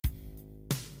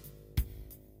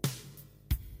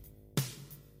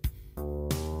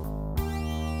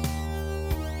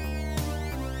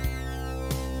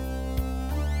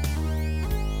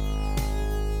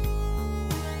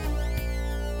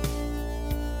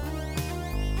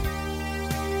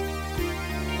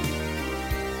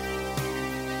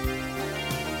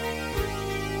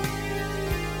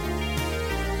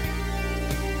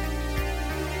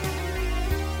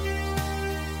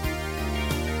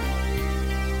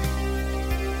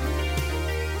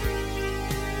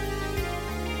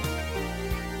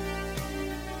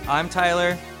I'm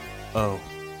Tyler. Oh,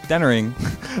 Dennering.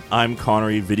 I'm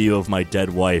Konnery, video of my dead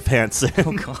wife, Hanson.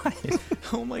 Oh, God.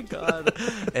 Oh, my God.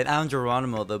 And I'm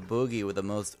Jeronimo, the boogie with the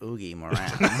most oogie Moran.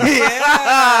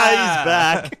 Yeah! He's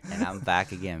back. And I'm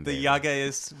back again, The baby. Yaga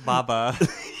is Baba.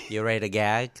 You ready to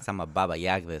gag? Because I'm a Baba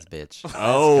Yag this bitch.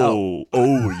 Oh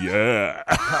yeah.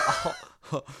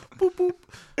 Boop, boop.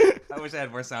 I wish I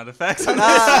had more sound effects on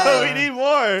We need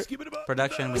more.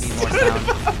 Production, we need more sound.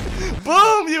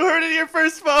 Boom! You heard it here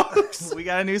first, folks. this. We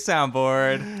got a new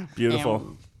soundboard.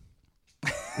 Beautiful.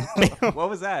 What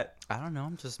was that? I don't know,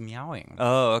 I'm just meowing.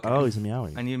 Oh, okay. Oh, he's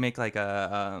meowing. I need to make like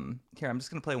a here, I'm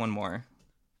just gonna play one more.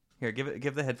 Here,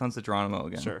 give the headphones to Jeronimo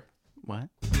again. Sure. What?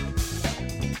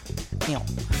 Meow.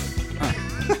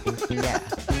 Yeah.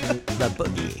 The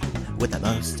boogie with the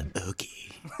most oogie.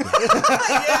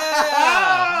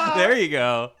 Yeah! There you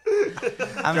go.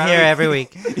 I'm here every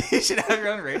week. You should have your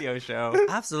own radio show.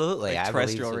 Absolutely. Like I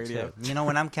terrestrial believe so radio. too. You know,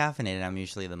 when I'm caffeinated, I'm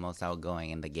usually the most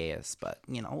outgoing and the gayest, but,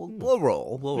 you know, we'll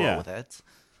roll. We'll roll Yeah. with it.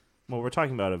 Well, we're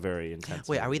talking about a very intense.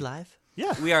 Wait, are we movie. live?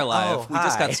 Yeah. We are live. Oh, We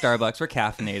just got hi. Starbucks. We're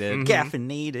caffeinated.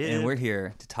 Caffeinated. And we're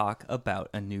here to talk about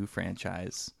a new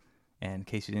franchise. And in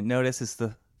case you didn't notice, it's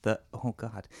the oh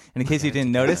god. And in case you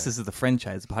didn't notice, this is the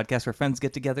Friendchise, the podcast where friends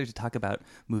get together to talk about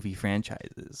movie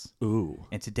franchises. Ooh.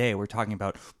 And today we're talking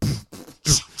about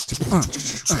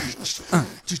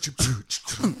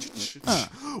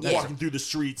Walking through the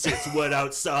streets, it's wet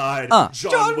outside. John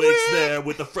John Wick's there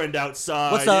with a friend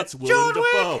outside. What's up? It's Willem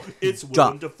Dafoe. It's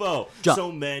Willem Dafoe. John.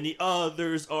 So many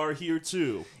others are here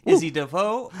too. is he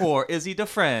Defoe or is he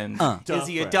DeFriend? Is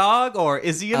he a DeFriend. dog or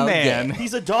is he a Oh, man? yeah.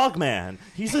 He's a dog man.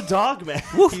 He's a dog man.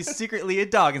 He's secretly a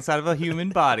dog inside of a human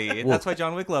body. That's why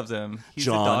John Wick loves him. He's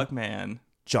John. a dog man.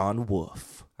 John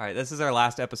Wolf. All right, this is our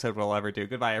last episode we'll ever do.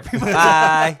 Goodbye, everybody.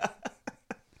 Bye.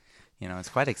 You know, it's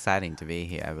quite exciting to be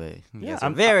here, but you Yeah, guys are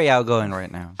I'm- very outgoing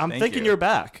right now. I'm Thank thinking you. you're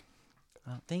back.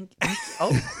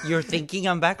 You're thinking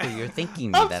I'm back, or you're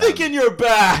thinking me I'm that thinking you're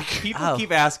back. People Oh.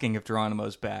 keep asking if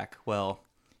Geronimo's back. Well,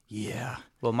 yeah.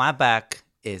 Well, my back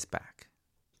is back.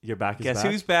 Your back is Guess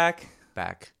back. who's back?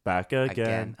 Back back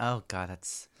again? Oh, God,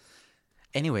 that's...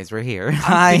 Anyways, we're here.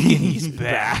 He's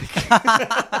back.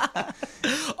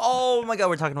 Oh, my God,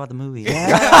 we're talking about the movie.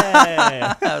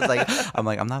 Yeah. I'm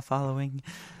like, I'm not following.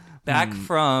 Back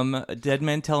from Dead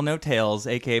Men Tell No Tales,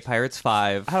 a.k.a. Pirates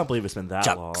 5, I don't believe it's been that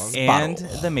long. Jocks. and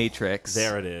Bottle. The Matrix.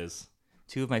 There it is.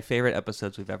 Two of my favorite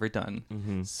episodes we've ever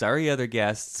done. Sorry, other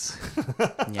guests.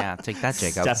 Yeah, take that,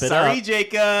 Jacob. Step it Sorry, up.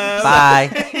 Jacob. Bye.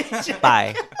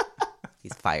 Bye.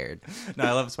 He's fired. No,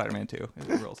 I love Spider-Man 2. It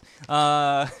rules.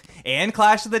 And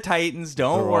Clash of the Titans.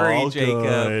 Don't They're worry, all Jacob.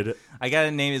 good. I got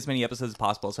to name as many episodes as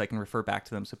possible so I can refer back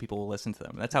to them so people will listen to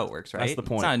them. That's how it works, right? That's the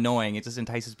point. It's not annoying. It just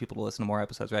entices people to listen to more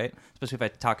episodes, right? Especially if I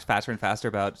talk faster and faster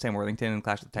about Sam Worthington and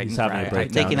Clash of the Titans. having a Right?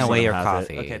 breakdown. Taking Just away let your him have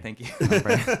coffee. Okay, thank you.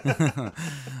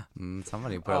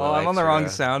 Somebody put Oh, I'm on the wrong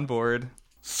soundboard.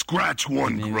 Scratch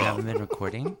one, Maybe we bro. haven't been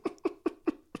recording.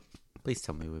 Please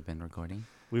tell me we've been recording.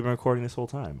 We've been recording this whole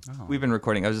time. We've been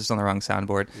recording. I was just on the wrong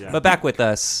soundboard. Yeah. But back with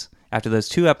us after those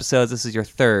 2 episodes. This is your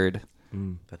third.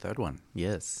 The third one.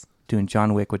 Yes. Doing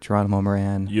John Wick with Jeronimo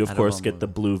Moran. You, of I course, don't get know. the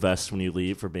blue vest when you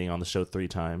leave for being on the show 3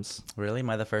 times. Really? Am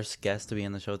I the first guest to be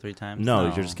in the show 3 times? No,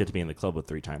 you just get to be in the club with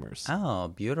 3-timers. Oh,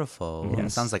 beautiful.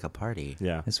 Yes. Sounds like a party.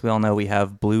 Yeah. As we all know, we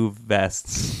have blue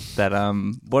vests that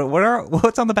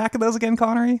what's on the back of those again,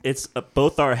 Konnery? It's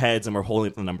both our heads, and we're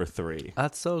holding the number 3.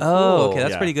 That's so cool. Oh, okay,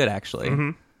 that's Yeah. pretty good actually.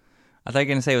 I thought you were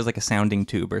gonna say it was like a sounding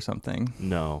tube or something.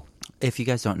 No. If you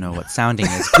guys don't know what sounding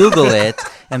is, Google it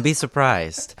and be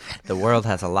surprised. The world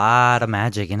has a lot of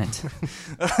magic in it.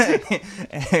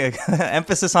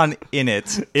 Emphasis on in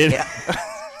it.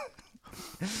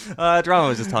 Drama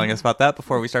was just telling us about that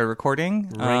before we started recording.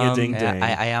 Ring-a-ding-ding.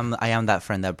 Yeah, I am that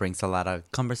friend that brings a lot of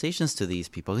conversations to these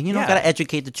people. You know, Yeah. gotta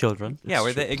educate the children. Yeah,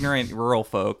 we're the ignorant rural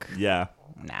folk Yeah.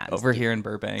 Nah, over here in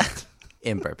Burbank.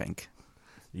 in Burbank.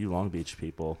 You Long Beach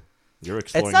people. You're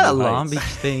exploring It's not a new Long heights.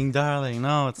 Beach thing, darling.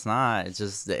 No, it's not. It's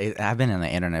just I've been on the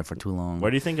internet for too long. Where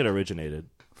do you think it originated?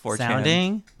 4chan.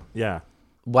 Sounding? Yeah.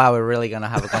 Wow, we're really gonna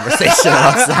have a conversation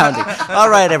about sounding. All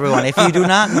right, everyone. If you do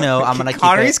not know, I'm gonna keep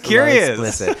Connery's it curious.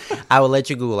 explicit. I will let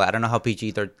you Google it. I don't know how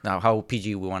how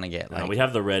PG we want to get. Like, we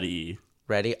have the red E.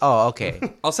 ready? Oh, okay.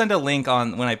 I'll send a link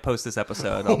on when I post this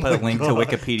episode. I'll put a link to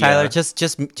Wikipedia. Tyler,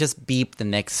 just beep the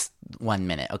next 1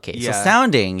 minute. Okay, Yeah. so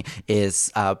sounding is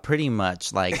pretty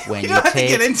much like when you don't have to take.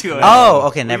 get into it. Oh,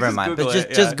 okay, We never just mind. Google But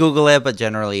it, just yeah. Google it. But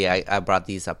generally, I brought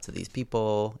these up to these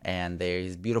people, and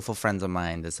these beautiful friends of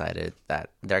mine decided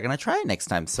that they're gonna try it next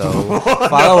time. So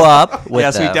follow up with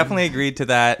Yes, we them. definitely agreed to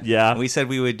that. Yeah. And we said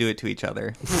we would do it to each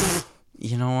other.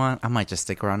 You know what? I might just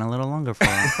stick around a little longer for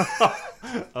him.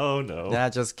 Oh no. Nah,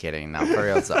 just kidding. Now, for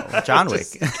real, though. John Wick.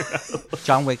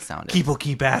 John Wick sounded. People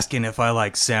keep asking if I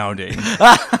like sounding.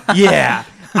 Yeah,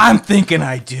 I'm thinking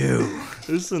I do.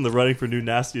 This is in the running for new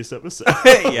nastiest episode.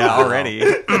 Yeah, already.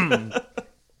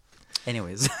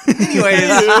 Anyways. Talking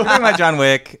about John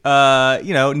Wick.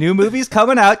 New movies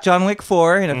coming out. John Wick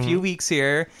 4 in a few weeks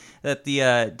here. At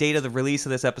the date of the release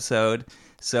of this episode.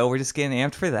 So we're just getting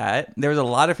amped for that. There's a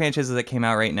lot of franchises that came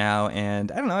out right now,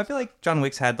 and I don't know. I feel like John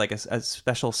Wick's had like a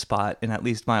special spot in at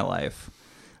least my life.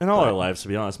 In all our lives, to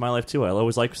be honest. My life, too. I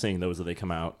always like seeing those as they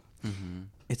come out. Mm-hmm.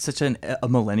 It's such a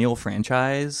millennial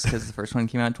franchise because the first one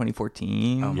came out in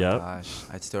 2014. Oh my Yep. gosh.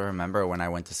 I still remember when I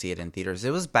went to see it in theaters.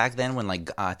 It was back then when, like,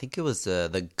 I think it was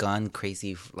the gun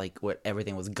crazy, like, what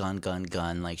everything was gun,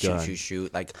 like,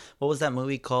 shoot. Like, what was that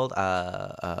movie called?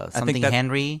 Something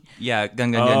Henry? Yeah,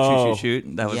 gun, shoot.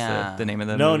 That was the name of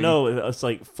the movie. No, it's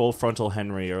like Full Frontal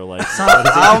Henry or like...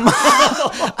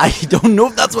 I don't know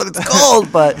if that's what it's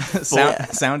called, but...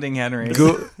 Sounding Henry.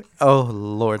 Oh,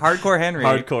 Lord. Hardcore Henry.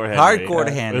 Hardcore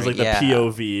Henry. It was like the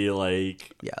POV,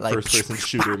 like first-person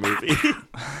shooter movie.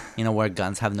 Where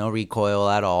guns have no recoil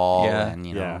at all. Yeah.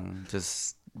 And,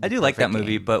 just... I do like that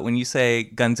movie, but when you say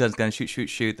guns,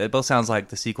 shoot, that both sounds like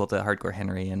the sequel to Hardcore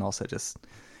Henry and also just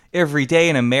Every Day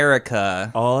in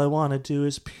America. All I want to do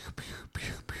is pew, pew,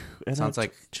 pew, pew. And Sounds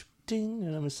like... Ding,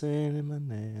 and I'm saying my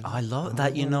name. Oh, I love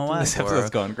that. You know what? This episode's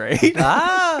going great.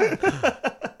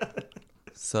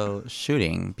 So,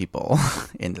 shooting people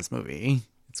in this movie,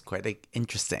 it's quite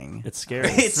interesting. It's scary.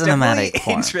 It's cinematic definitely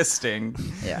form. interesting.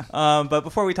 Yeah. But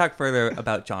before we talk further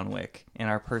about John Wick and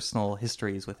our personal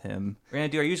histories with him, we're going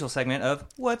to do our usual segment of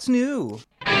What's New?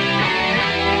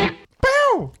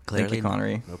 Clearly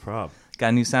Konnery. No problem. Got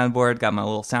a new soundboard, got my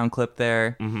little sound clip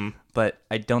there. Mm-hmm. But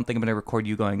I don't think I'm going to record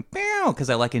you going, because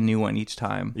I like a new one each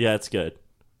time. Yeah, it's good.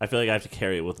 I feel like I have to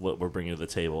carry it with what we're bringing to the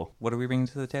table. What are we bringing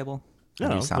to the table? A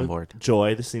new soundboard.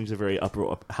 Joy. This seems a very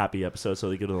happy episode, so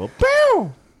they get a little...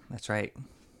 That's right.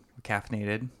 We're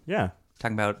caffeinated. Yeah.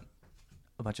 Talking about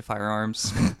a bunch of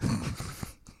firearms.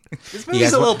 This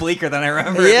movie's a little bleaker than I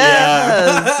remember.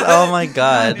 Yes. Oh my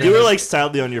God. You were like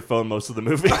sadly on your phone most of the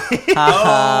movie.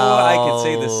 I could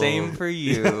say the same for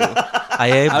you.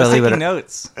 I was believe taking it.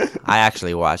 notes. I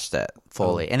actually watched it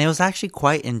fully, and it was actually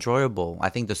quite enjoyable. I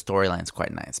think the storyline's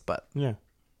quite nice, but Yeah.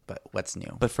 what's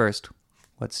new? But first,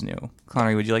 what's new?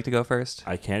 Konnery, would you like to go first?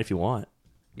 I can if you want.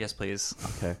 Yes, please.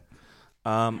 Okay.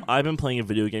 I've been playing a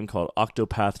video game called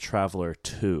Octopath Traveler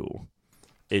 2.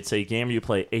 It's a game where you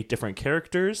play 8 different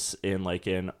characters in like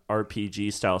an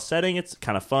RPG style setting. It's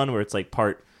kind of fun where it's like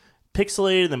part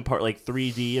pixelated and part like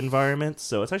 3D environments.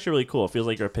 So it's actually really cool. It feels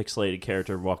like you're a pixelated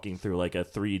character walking through like a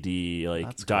 3D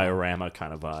like diorama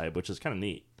kind of vibe, which is kind of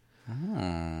neat.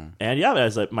 And yeah,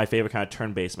 that's like my favorite kind of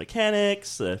turn-based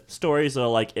mechanics. The stories are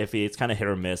like iffy. It's kind of hit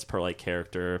or miss per like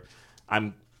character.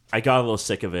 I got a little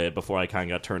sick of it before I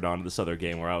kind of got turned on to this other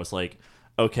game where I was like,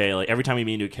 okay, like every time you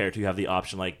meet a new character, you have the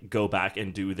option like go back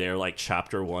and do their like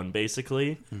chapter 1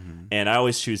 basically. And I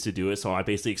always choose to do it, so I'm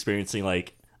basically experiencing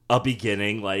like a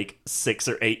beginning like 6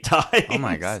 or 8 times. Oh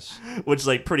my gosh. Which is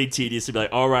like pretty tedious to be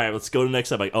like, all right, let's go to the next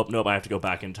step. Like, oh nope, I have to go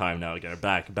back in time now. I gotta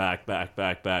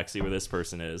back, see where this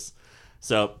person is.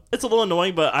 So it's a little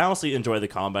annoying, but I honestly enjoy the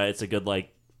combat. It's a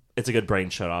good brain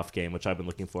shut off game, which I've been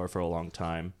looking for a long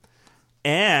time.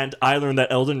 And I learned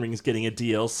that Elden Ring's getting a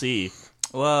DLC.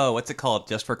 Whoa, what's it called?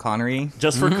 Just for Konnery?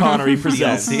 Just for Konnery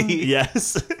Presents. DLC?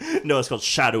 Yes. No, it's called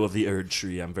Shadow of the Erd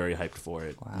Tree. I'm very hyped for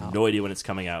it. Wow. No idea when it's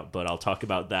coming out, but I'll talk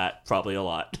about that probably a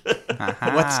lot.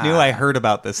 What's new? I heard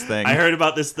about this thing. I heard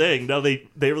about this thing. No, they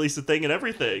released a thing and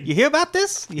everything. You hear about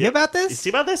this? You hear about this? You see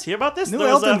about this? Hear about this? New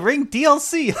There's Elden Ring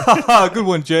DLC. Good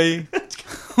one, Jay.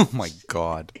 Oh my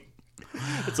God.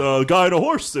 It's a guy and a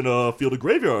horse in a field of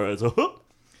graveyards.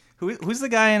 Who's the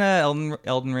guy in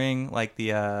Elden Ring? Like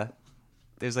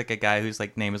there's like a guy whose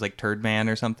like name is like Turd Man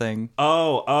or something.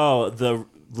 Oh, the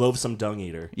loathsome dung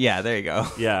eater. Yeah, there you go.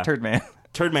 Yeah. Turd Man.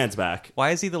 Turd Man's back.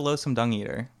 Why is he the loathsome dung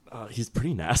eater? He's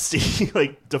pretty nasty. He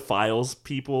like defiles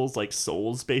people's like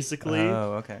souls basically.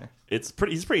 Oh, okay. He's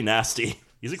pretty nasty.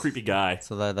 He's a creepy guy.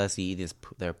 So does he eat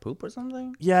their poop or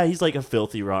something? Yeah, he's like a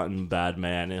filthy, rotten bad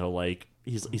man, and he'll like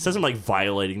he says I'm like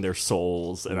violating their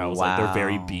souls, and I was like their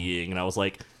very being, and I was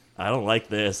like, I don't like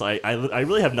this. I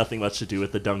really have nothing much to do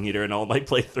with the Dung Eater in all my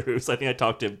playthroughs. I think I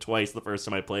talked to him twice the first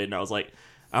time I played, and I was like,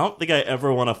 I don't think I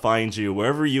ever want to find you.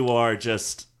 Wherever you are,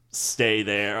 just stay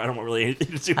there. I don't want really anything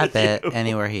to do with you. I bet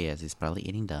anywhere he is, he's probably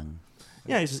eating dung.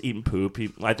 Yeah, he's just eating poop.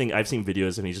 I think I've seen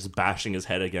videos and he's just bashing his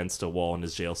head against a wall in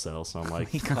his jail cell. So I'm like,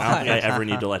 I don't think I ever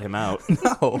need to let him out.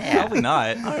 No, probably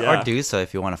not. Or do so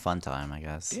if you want a fun time, I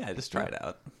guess. Yeah, just try it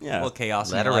out. Yeah. A little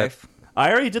chaos Let in her your rip. life.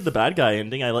 I already did the bad guy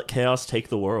ending. I let chaos take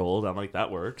the world. I'm like, that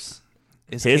works.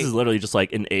 His is literally just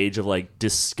like an age of like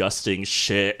disgusting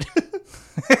shit.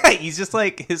 He's just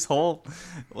like, his whole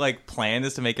like plan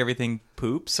is to make everything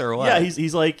poops or what? Yeah,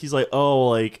 he's like, oh,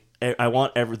 like I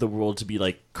want the world to be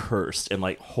like cursed and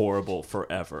like horrible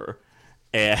forever,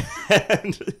 and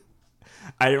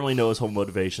I didn't really know his whole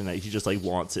motivation. That he just like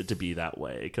wants it to be that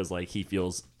way because like he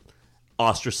feels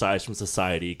ostracized from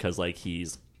society because like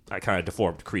he's a kind of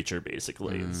deformed creature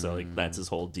basically, and so like that's his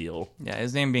whole deal. Yeah,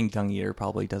 his name being Dung Eater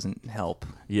probably doesn't help.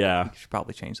 Yeah, You should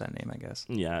probably change that name, I guess.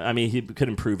 yeah. I mean, he could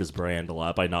improve his brand a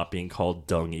lot by not being called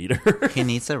Dung Eater. He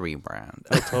needs a rebrand.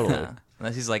 Totally.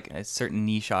 Unless he's like a certain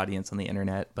niche audience on the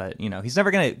internet, but you know, he's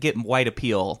never gonna get wide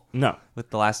appeal No, with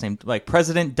the last name like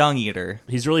President Dung Eater.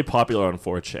 he's really popular on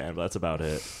 4chan, but that's about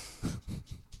it.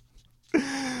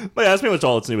 But yeah, that's pretty much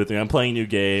all that's new with me. I'm playing a new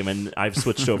game, and I've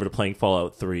switched over to playing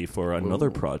Fallout 3 for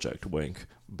another project, wink.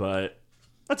 But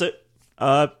that's it.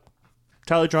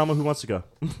 Tyler Drama, who wants to go?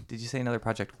 Did you say another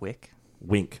Project Wick?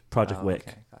 Wink. Project Oh, Wick.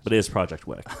 okay, gotcha. But it is Project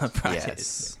Wick.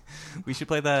 Yes. We should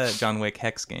play the John Wick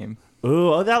Hex game.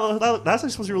 Ooh, that's actually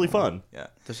supposed to be really fun. Yeah.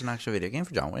 There's an actual video game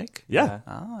for John Wick? Yeah.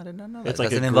 Oh, I did not know that. It's like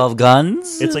Does it a involve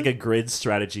guns? It's like a grid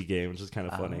strategy game, which is kind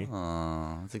of funny.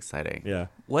 Oh, that's exciting. Yeah.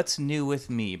 What's new with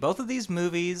me? Both of these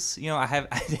movies, you know, I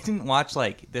didn't watch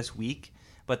like this week,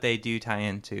 but they do tie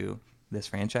into this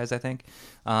franchise, I think.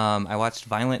 I watched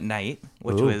Violent Night,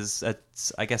 which Ooh. was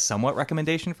I guess somewhat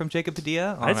recommendation from Jacob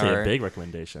Padilla on I'd say our a big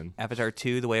recommendation. Avatar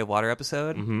 2 The Way of Water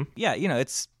episode. Mm-hmm. Yeah, you know,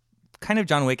 it's kind of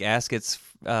John Wick-esque. It's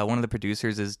one of the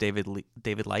producers is David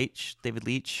Leitch.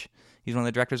 He's one of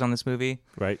the directors on this movie.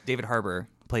 Right. David Harbour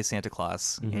plays Santa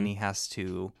Claus, and he has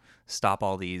to stop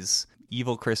all these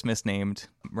evil Christmas-named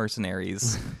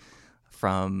mercenaries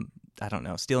from, I don't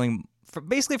know, stealing,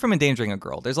 basically from endangering a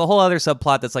girl. There's a whole other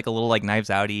subplot that's like a little like Knives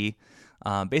Out-y.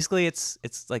 Basically, it's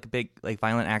like a big like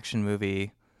violent action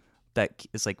movie that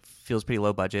is like feels pretty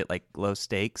low budget, like low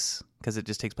stakes, because it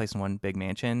just takes place in one big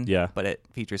mansion. Yeah. But it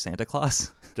features Santa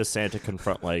Claus. Does Santa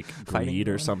confront like Fighting greed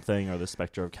or everyone. something, or the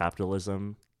specter of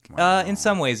capitalism? In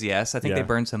some ways, yes. I think they Yeah.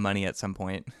 burn some money at some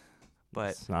point. But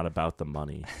It's not about the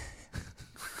money.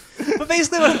 But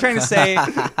basically what I'm trying to say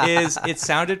is it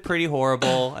sounded pretty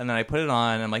horrible, and then I put it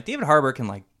on, and I'm like, David Harbour can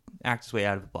like act his way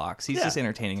out of the box. He's Yeah. just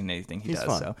entertaining in anything he He's does.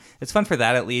 fun. So it's fun for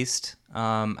that at least.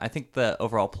 I think the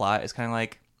overall plot is kind of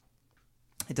like,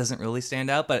 it doesn't really stand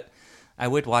out, but I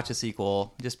would watch a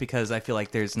sequel just because I feel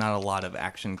like there's not a lot of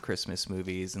action Christmas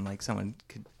movies, and like someone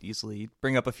could easily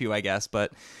bring up a few, I guess.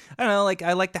 But I don't know, like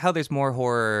I like how there's more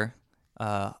horror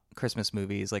Christmas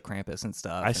movies like Krampus and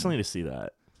stuff. I still need to see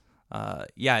that.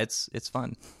 Yeah, it's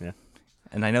fun. Yeah.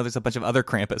 And I know there's a bunch of other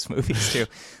Krampus movies too,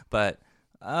 but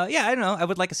yeah, I don't know. I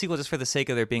would like a sequel just for the sake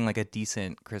of there being like a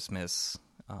decent Christmas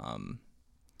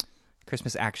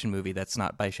action movie that's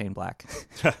not by Shane Black.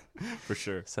 For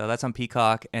sure. So that's on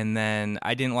Peacock. And then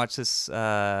I didn't watch this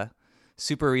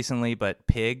super recently, but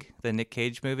Pig, the Nick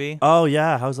Cage movie, Oh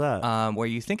yeah, how's that? where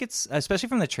you think it's, especially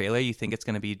from the trailer, you think it's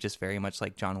going to be just very much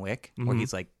like John Wick, where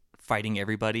he's like fighting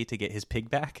everybody to get his pig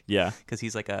back. Yeah. Because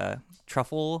he's like a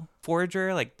truffle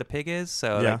forager, like the pig is.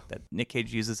 So Yeah. like, that Nick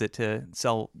Cage uses it to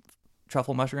sell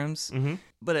truffle mushrooms. Mm-hmm.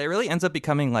 But it really ends up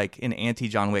becoming like an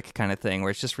anti-John Wick kind of thing,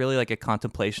 where it's just really like a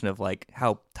contemplation of like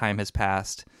how time has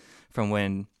passed from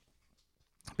when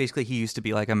basically he used to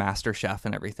be like a master chef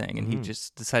and everything, and he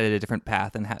just decided a different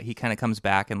path, and how he kind of comes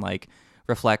back and like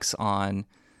reflects on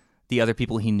the other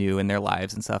people he knew in their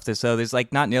lives and stuff. So there's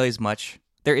like not nearly as much.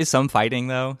 There is some fighting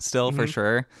though, still for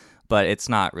sure, but it's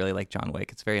not really like John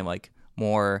Wick. It's very like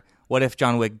more, what if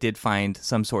John Wick did find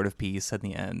some sort of peace at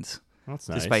the end, That's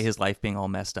nice. despite his life being all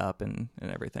messed up and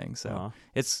everything. So Aw.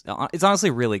 it's honestly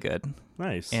really good,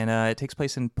 Nice. and it takes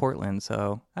place in Portland.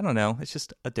 So I don't know, it's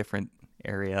just a different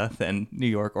area than New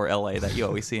York or LA that you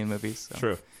always see in movies. So.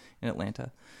 True. In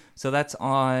Atlanta. So that's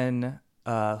on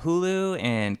Hulu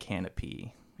and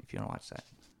Canopy if you want to watch that.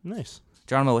 Nice.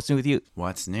 Geronimo, what's new with you?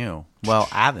 What's new? Well,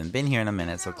 I haven't been here in a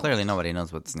minute, so clearly nobody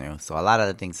knows what's new. So a lot of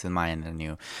the things in my end are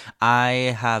new.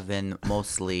 I have been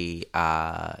mostly,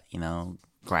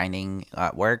 grinding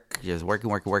at work, just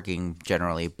working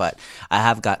generally. But I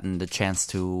have gotten the chance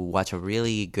to watch a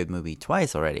really good movie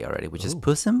twice already, which is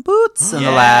Puss in Boots in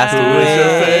the last week. Who is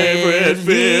your favorite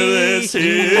villain's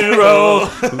hero?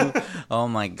 Oh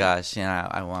my gosh,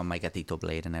 I want my gatito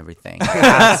blade and everything.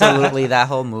 Absolutely, that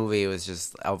whole movie was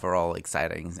just overall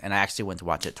exciting. And I actually went to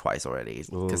watch it twice already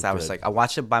because I was like, I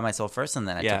watched it by myself first, and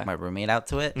then I took my roommate out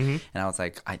to it, and I was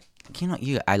like,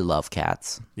 I love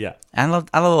cats. Yeah, and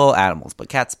I love all animals, but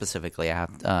cats specifically. I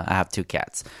have 2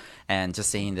 cats, and just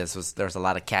seeing this there's a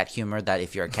lot of cat humor that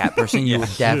if you're a cat person, you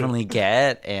would definitely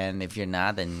get, and if you're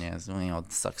not, then it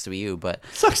sucks to be you. But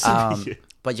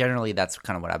But generally, that's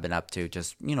kind of what I've been up to.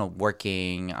 Just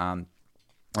working.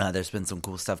 There's been some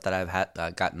cool stuff that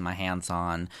I've gotten my hands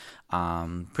on.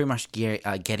 Pretty much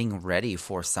getting ready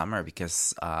for summer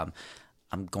because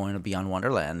I'm going to Beyond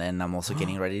Wonderland, and I'm also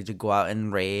getting ready to go out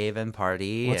and rave and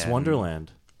party. What's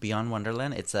Wonderland? Beyond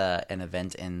Wonderland, it's an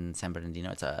event in San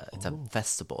Bernardino. It's a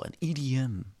festival, an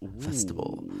EDM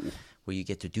festival, where you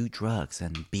get to do drugs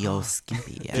and be all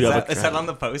skimpy. Is that on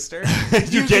the poster?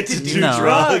 You get to do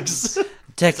drugs.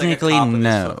 Technically,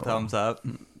 no. Thumbs up.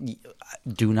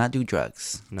 Do not do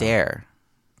drugs. No. Dare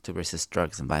to resist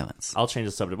drugs and violence. I'll change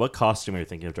the subject. What costume are you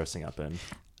thinking of dressing up in?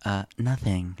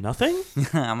 Nothing. Nothing?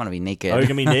 I'm gonna be naked. Oh, you're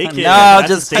gonna be naked? No,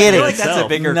 just kidding. I feel like that's a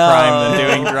bigger crime than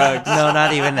doing drugs. No,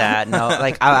 not even that. No,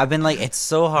 like I've been like, it's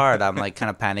so hard. I'm like kind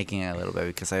of panicking a little bit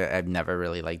because I've never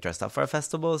really like dressed up for a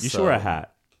festival. You should wear a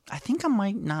hat. I think I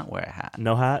might not wear a hat.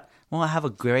 No hat? Well, I have a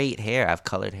great hair. I have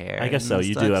colored hair. I guess so.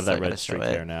 You do have that red streak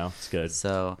there now. It's good.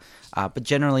 So, but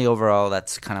generally, overall,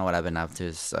 that's kind of what I've been up to.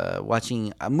 Is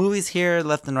watching movies here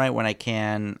left and right when I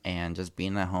can, and just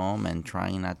being at home and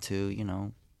trying not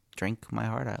to, drink my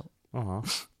heart out.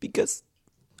 Because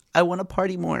I want to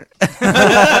party more.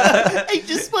 I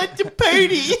just want to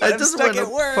party. I just want to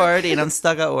party, and I'm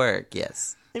stuck at work.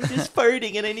 Yes. I'm just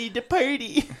farting and I need to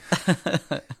party.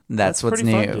 That's what's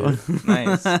new. Fun,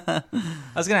 nice. I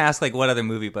was gonna ask what other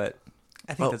movie, but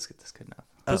I think that's good enough.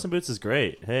 Puss in Boots is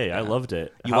great. Hey, I loved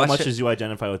it. How much did you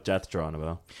identify with Death,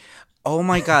 Geronimo? Oh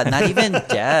my God, not even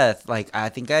death. I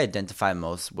think I identify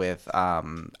most with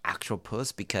actual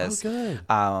Puss because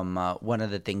one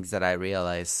of the things that I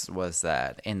realized was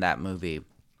that in that movie,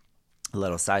 a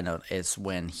little side note, is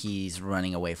when he's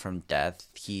running away from death,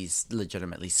 he's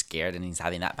legitimately scared and he's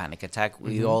having that panic attack.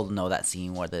 We all know that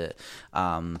scene where the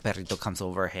perrito comes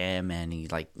over him and he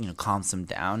calms him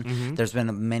down. There's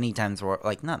been many times where,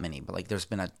 not many, but there's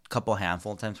been a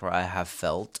handful of times where I have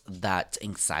felt that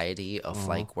anxiety of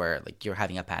where you're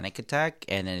having a panic attack,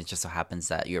 and then it just so happens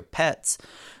that your pets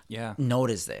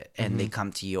notice it and they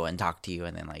come to you and talk to you,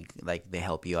 and then they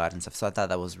help you out and stuff. So I thought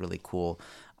that was really cool.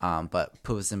 But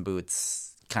Puss in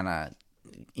Boots kind of,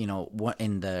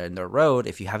 in the road,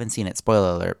 if you haven't seen it,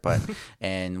 spoiler alert, but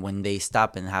and when they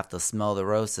stop and have to smell the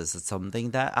roses, it's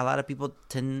something that a lot of people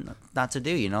tend not to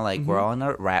do, we're all in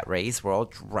a rat race, we're all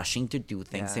rushing to do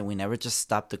things, and we never just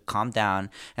stop to calm down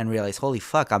and realize, holy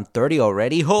fuck, I'm 30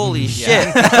 already, holy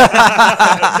shit.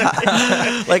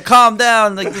 Calm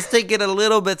down, just take it a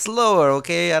little bit slower,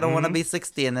 okay? I don't want to be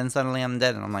 60 and then suddenly I'm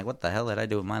dead and I'm like, what the hell did I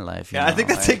do with my life? I think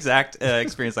that's the exact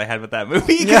experience I had with that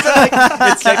movie.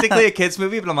 It's technically a kid's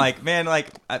movie, but I'm like, man,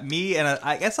 me and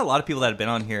I guess a lot of people that have been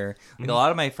on here, a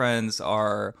lot of my friends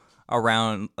are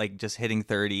around just hitting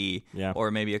 30,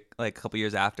 or maybe a couple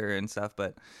years after and stuff.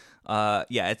 But I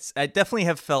definitely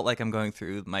have felt like I'm going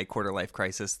through my quarter life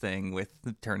crisis thing with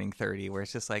turning 30, where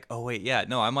it's just I'm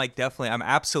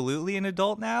absolutely an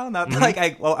adult now. Not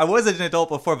I was an adult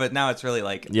before, but now it's really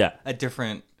a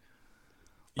different.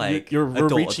 We're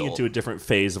reaching into a different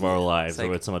phase of our lives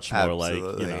where it's so much more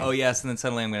oh yes, and then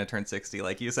suddenly I'm going to turn 60,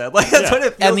 like you said. That's what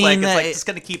it feels like. It's just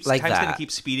going to keep time's going to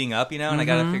keep speeding up, and I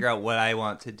got to figure out what I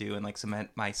want to do and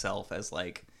cement myself as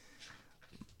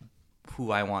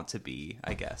who I want to be,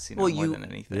 I guess. More than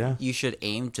anything. You should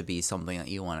aim to be something that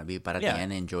you want to be, but at the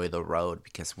end, enjoy the road,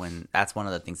 because that's one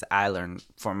of the things that I learned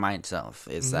for myself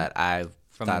is that I've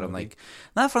thought of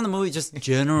not from the movie, just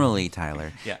generally,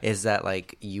 Tyler, is that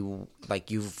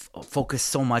you've focused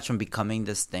so much on becoming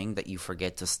this thing that you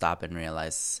forget to stop and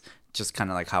realize, just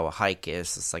kind of how a hike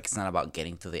is. It's it's not about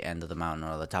getting to the end of the mountain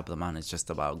or the top of the mountain. It's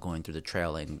just about going through the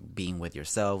trail and being with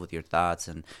yourself, with your thoughts,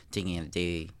 and taking it a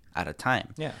day at a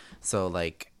time. So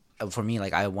for me,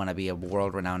 I want to be a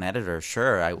world-renowned editor.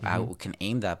 Sure, I can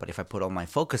aim that, but if I put all my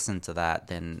focus into that,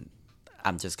 then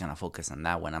I'm just going to focus on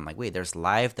that when I'm wait, there's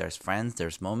life, there's friends,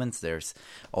 there's moments, there's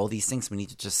all these things. We need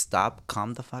to just stop,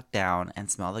 calm the fuck down,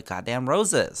 and smell the goddamn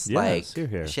roses. Yes, you're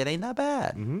here. Shit ain't that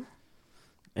bad. And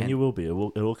you will be. It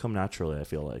will come naturally, I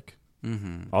feel like.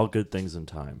 All good things in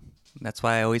time. That's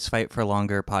why I always fight for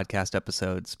longer podcast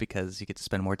episodes, because you get to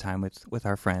spend more time with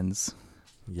our friends.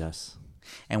 Yes.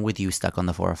 And with you stuck on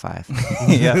the 405.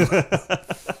 Yeah.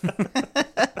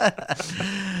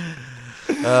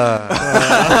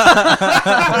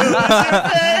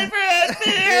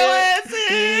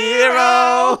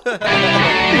 Hero.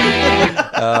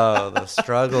 Oh, the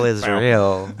struggle is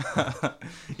real.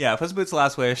 Yeah, Puss in Boots: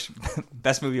 Last Wish,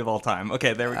 best movie of all time.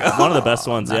 Okay, there we go. One of the best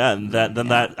ones, yeah. And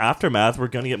that aftermath, we're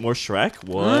going to get more Shrek.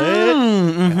 What?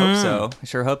 I hope so. I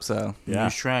sure hope so. Yeah. New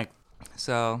Shrek.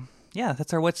 So, yeah,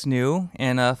 that's our What's New.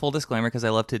 And full disclaimer, because I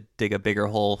love to dig a bigger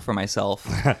hole for myself,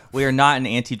 we are not an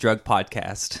anti-drug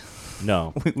podcast.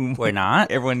 No. We're not?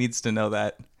 Everyone needs to know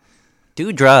that.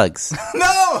 Do drugs.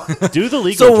 No! Do the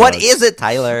legal So what drugs. is it,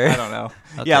 Tyler? I don't know.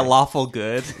 Okay. Yeah, lawful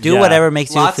good. Do Yeah. whatever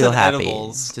makes you Lots feel of happy.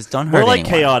 edibles. Just don't hurt We're like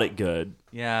anyone. chaotic good.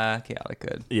 Yeah, chaotic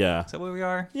good. Yeah. Is that what we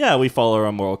are? Yeah, we follow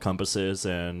our moral compasses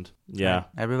and yeah.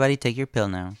 Everybody take your pill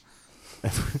now.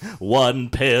 One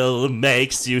pill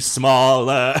makes you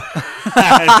smaller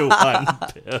and one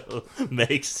pill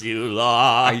makes you Are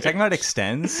large. you talking about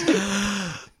extends?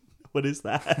 What is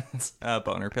that?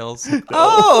 Boner pills.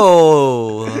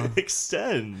 Oh!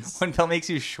 Extends. One pill makes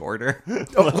you shorter.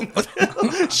 One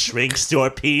pill shrinks your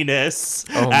penis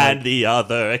and the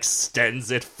other extends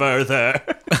it further.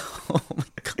 Oh my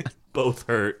god. Both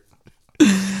hurt.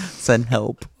 Send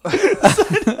help.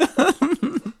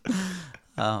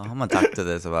 I'm gonna talk to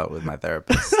this about with my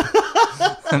therapist.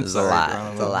 It's a lot.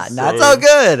 Geronimo. It's a lot. Not so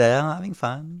good. I'm having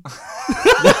fun.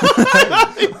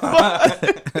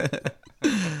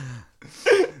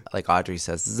 Like Audrey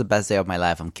says, this is the best day of my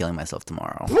life. I'm killing myself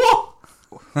tomorrow.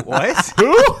 What?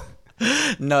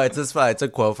 No, it's just it's a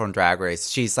quote from Drag Race.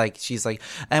 She's like,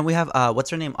 and we have what's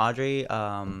her name? Audrey.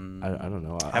 I don't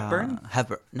know. Hepburn?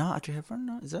 Hepburn. No, Audrey Hepburn.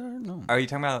 No, is that her? No. Are you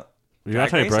talking about You're not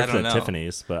Drag talking Race? I breakfast don't at know.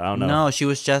 Tiffany's, but I don't know. No, she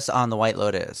was just on the White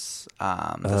Lotus,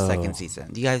 the second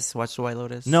season. Do you guys watch the White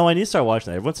Lotus? No, I need to start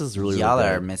watching that. Everyone says it's really, Y'all really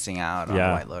are good. missing out on Yeah.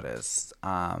 the White Lotus.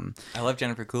 I love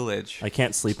Jennifer Coolidge. I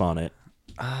can't sleep on it.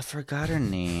 I forgot her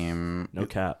name. No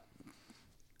cap.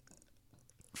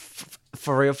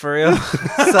 For real, for real.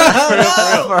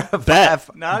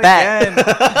 Bet. Not Bet. again.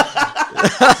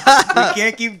 We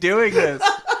can't keep doing this.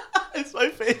 It's my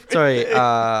favorite. Sorry,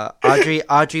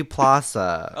 Audrey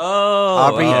Plaza. Oh,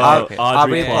 Aubrey, Audrey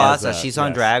Aubrey Plaza, Plaza. She's on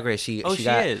yes. Drag Race. She she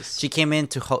got, is. She came in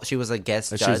to she was a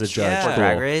guest She was a judge judge. for Yeah.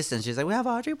 Drag Cool. Race, and she's like, "We have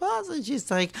Audrey Plaza." And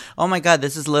she's like, "Oh my god,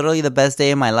 this is literally the best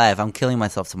day of my life. I'm killing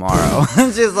myself tomorrow."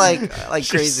 She's like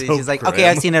crazy. so She's like, grim. "Okay,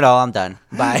 I've seen it all. I'm done.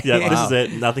 Bye." Yeah, this is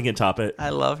it. Nothing can top it. I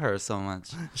love her so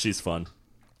much. She's fun.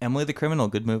 Emily the Criminal,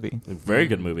 good movie. Very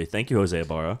good movie. Thank you, Jose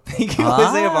Ibarra. Thank you,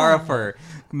 Jose Ibarra, for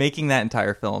making that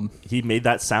entire film. He made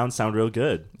that sound real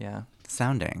good. Yeah.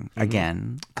 Sounding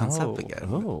again, concept Oh. again.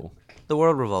 Oh. The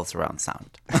world revolves around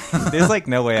sound. There's like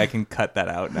no way I can cut that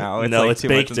out now. It's No, like it's too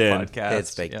baked much in. The in. podcast.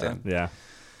 It's baked Yeah. in. Yeah.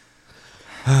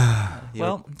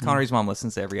 Well, Konnery's mom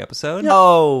listens to every episode.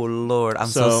 Oh Lord, I'm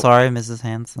so So- sorry, Mrs.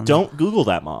 Hanson. Don't Google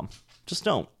that, Mom. Just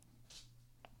don't.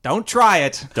 Don't try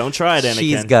it. Don't try it, Anakin.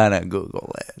 She's gonna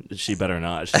Google it. She better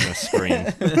not. She's going to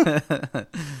scream.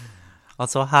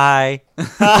 Also, hi.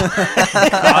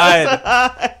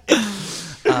 God.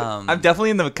 I'm definitely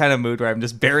in the kind of mood where I'm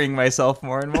just burying myself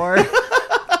more and more.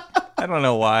 I don't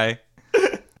know why.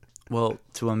 Well,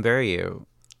 to unbury you,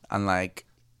 unlike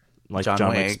Like John John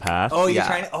Wick's Wick. path. Oh, you're Yeah.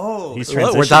 trying to... Oh. He's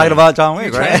Look, we're transitioning. talking about John Wick,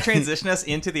 You're trying right? to transition us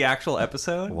into the actual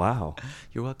episode? Wow.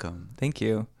 You're welcome. Thank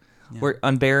you. We're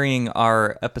unburying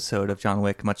our episode of John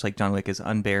Wick, much like John Wick is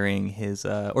unburying his,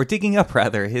 or digging up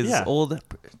rather, his Yeah.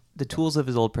 the tools of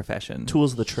his old profession.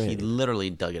 Tools of the He trade. literally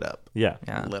dug it up. Yeah.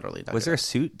 Yeah. Literally dug Was it there a up.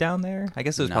 suit down there? I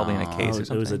guess it was probably in a No. case or It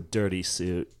something. was a dirty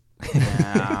suit.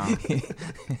 Yeah.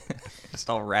 Just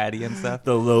all ratty and stuff.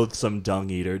 The loathsome dung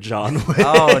eater, John Wick.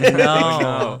 Oh no.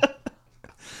 No.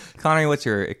 Connery, what's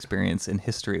your experience in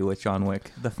history with John Wick,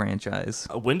 the franchise?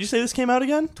 When did you say this came out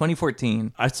again?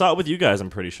 2014. I saw it with you guys, I'm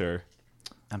pretty sure.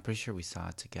 I'm pretty sure we saw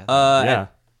it together. Yeah.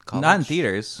 Not in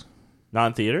theaters. Not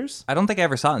in theaters? I don't think I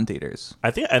ever saw it in theaters.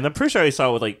 I think, and I'm pretty sure I saw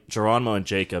it with like Geronimo and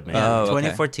Jacob, man. Oh, okay.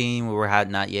 2014, we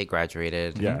had not yet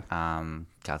graduated. Yeah.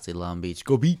 Cal State Long Beach,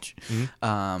 go beach.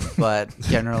 But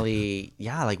generally,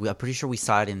 yeah, like I'm pretty sure we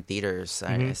saw it in theaters.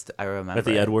 I remember At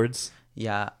the it. Edwards.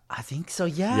 Yeah, I think so.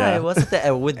 Yeah, Yeah. it was at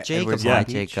the with Jacob. Edwards Yeah, Long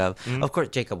Beach. Jacob. Of course,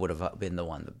 Jacob would have been the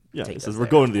one to Yeah, take it us says we're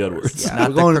there, going to the of course. Edwards. Yeah, Not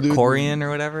we're the going to Krikorian or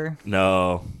whatever.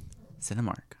 No.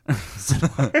 Cinemark.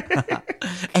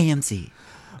 AMC.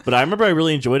 But I remember I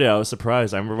really enjoyed it. I was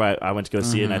surprised. I remember I went to go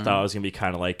see it and I thought it was going to be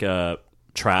kind of like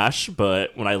trash.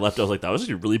 But when I left, I was like, that was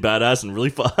actually really badass and really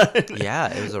fun.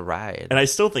 Yeah, it was a ride. And I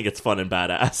still think it's fun and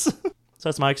badass. So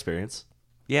that's my experience.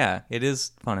 Yeah, it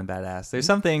is fun and badass. There's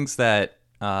some things that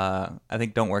I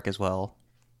think don't work as well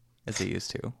as they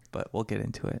used to, but we'll get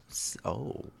into it.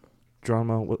 Oh.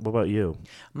 Drama. What about you?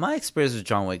 My experience with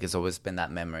John Wick has always been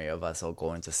that memory of us all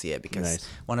going to see it because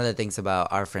one of the things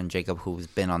about our friend Jacob, who's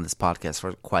been on this podcast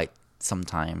for quite some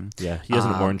time. Yeah, he has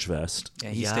an orange vest.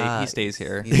 Yeah, he stays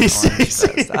here. He's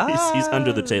He's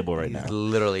under the table right now.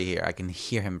 Literally here. I can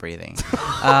hear him breathing.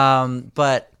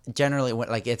 But generally,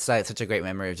 it's like such a great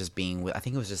memory of just being with. I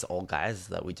think it was just old guys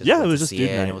that we just it went was to just see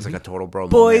dude it. night. It was like a total bro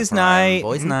Boys' moment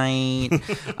for him. night.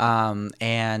 Boys' night.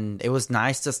 And it was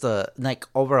nice just to like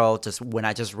overall just when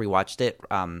I just rewatched it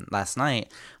last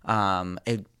night.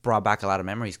 It brought back a lot of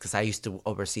memories because I used to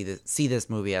see this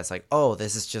movie as like, oh,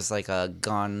 this is just like a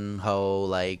gun ho,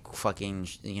 like fucking,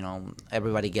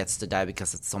 everybody gets to die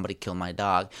because somebody killed my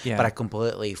dog. Yeah. But I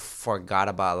completely forgot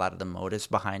about a lot of the motives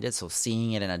behind it. So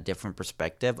seeing it in a different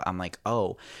perspective, I'm like,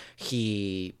 oh,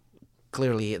 he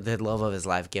clearly the love of his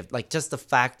life gift, like just the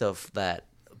fact of that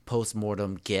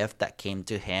post-mortem gift that came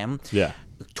to him. Yeah.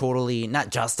 Totally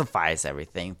not justifies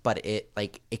everything, but it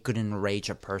could enrage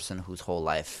a person whose whole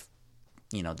life,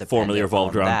 depended Formerly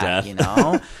revolved on around that,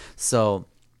 death. So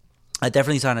I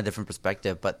definitely saw it in a different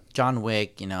perspective. But John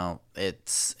Wick,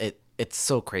 it's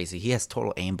so crazy. He has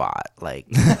total aimbot, like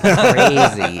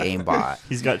crazy aimbot.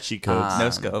 He's got cheat codes. No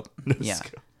scope. Yeah.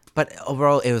 But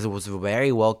overall, it was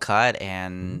very well cut,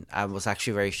 and I was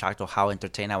actually very shocked at how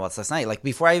entertained I was last night. Like,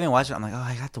 before I even watched it, I'm like, oh,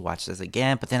 I got to watch this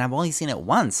again. But then I've only seen it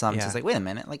once, so I'm just like, wait a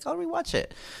minute, like, I'll rewatch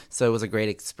it. So it was a great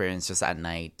experience just at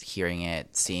night, hearing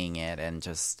it, seeing it, and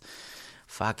just,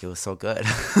 fuck, it was so good.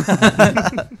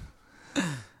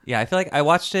 Yeah, I feel like I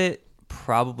watched it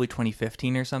probably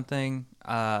 2015 or something.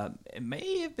 It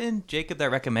may have been Jacob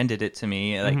that recommended it to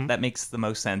me. Like, that makes the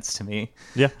most sense to me.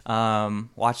 Yeah.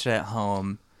 Watched it at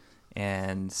home.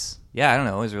 And yeah, I don't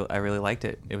know. I really liked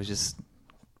it. It was just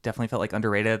definitely felt like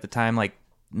underrated at the time. Like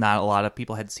not a lot of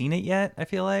people had seen it yet. I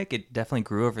feel like it definitely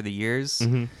grew over the years,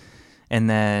 and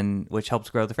then which helps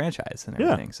grow the franchise and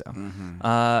everything.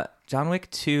 So, John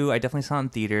Wick 2, I definitely saw in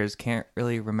theaters. Can't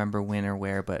really remember when or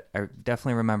where, but I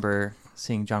definitely remember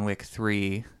seeing John Wick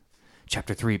 3,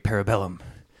 Chapter 3, Parabellum.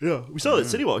 Yeah, we saw it at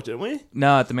City Walk, didn't we?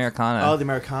 No, at the Americana. Oh, the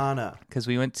Americana. Because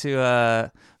we went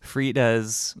to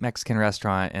Frida's Mexican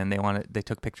restaurant, and they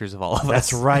took pictures of all of us.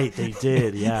 That's right, they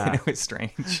did. Yeah, And it was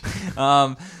strange.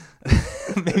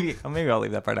 Maybe I'll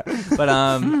leave that part out. But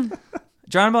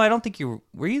Geronimo, I don't think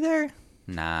were you there?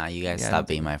 Nah, you guys stopped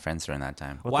being my friends during that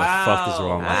time. What the fuck is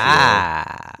wrong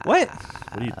with What? you?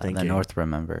 What are you thinking? The North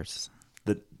remembers.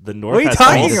 The North What are you has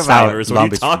talking all about? stars. What are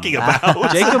you talking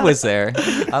about? Jacob was there.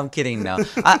 I'm kidding. No,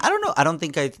 I don't know. I don't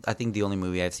think I think the only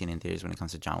movie I've seen in theaters when it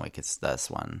comes to John Wick is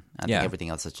this one. I think everything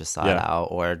else is just saw it out,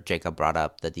 or Jacob brought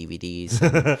up the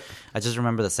DVDs. I just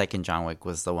remember the second John Wick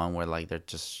was the one where like they're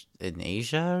just in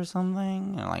Asia or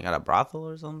something, or like at a brothel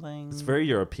or something. It's very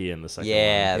European. The second one.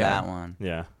 Yeah, that one.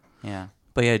 Yeah. Yeah.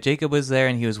 But yeah, Jacob was there,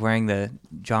 and he was wearing the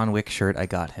John Wick shirt I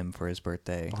got him for his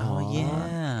birthday. Oh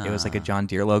yeah. It was like a John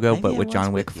Deere logo, Maybe but I with was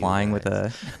John Wick with you flying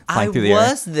guys. flying through the air. I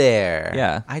was there.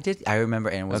 Yeah. I did. I remember,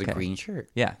 and it was Okay. a green shirt.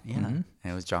 Yeah. Yeah, and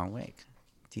it was John Wick.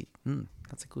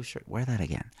 That's a cool shirt. Wear that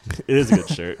again. It is a good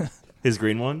shirt. His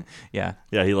green one? Yeah.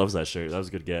 Yeah, he loves that shirt. That was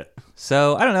a good get.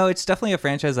 So I don't know. It's definitely a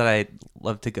franchise that I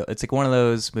love to go. It's like one of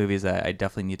those movies that I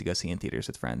definitely need to go see in theaters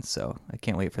with friends. So I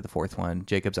can't wait for the fourth one.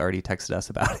 Jacob's already texted us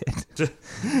about it. Yeah,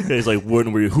 he's like, who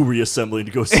were you assembling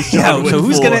to go see John Wick So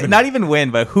who's 4? gonna not even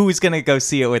win, but who's gonna go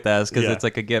see it with us? Because Yeah. it's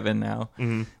like a given now,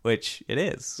 which it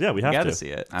is. Yeah, we have gotta to. see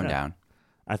it. I'm down.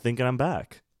 I think I'm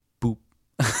back.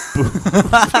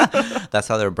 That's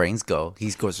how their brains go. He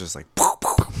goes just like.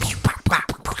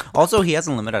 Also, he has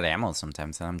unlimited ammo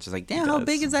sometimes, and I'm just like, damn, how does.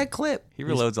 big is that clip? He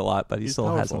reloads a lot, but he he's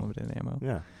still has powerful. unlimited ammo.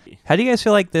 Yeah. How do you guys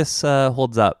feel like this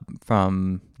holds up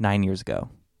from 9 years ago?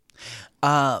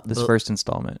 This first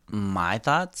installment. My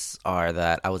thoughts are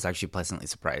that I was actually pleasantly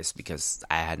surprised because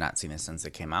I had not seen it since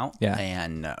it came out. Yeah.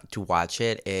 And to watch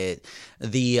it,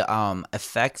 the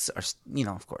effects are,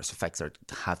 of course,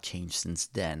 have changed since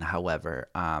then. However,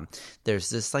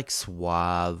 there's this like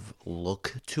suave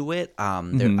look to it.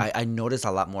 I noticed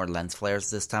a lot more lens flares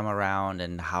this time around,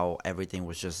 and how everything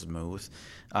was just smooth.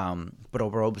 But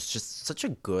overall, it was just such a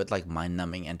good, like,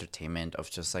 mind-numbing entertainment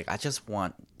of just like, I just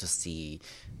want to see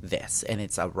this, and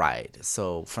it's a ride.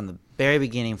 So from the very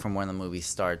beginning, from when the movie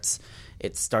starts,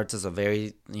 it starts as a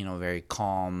very, very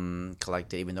calm,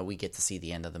 collected, even though we get to see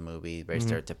the end of the movie, very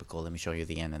stereotypical. Let me show you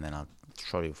the end, and then I'll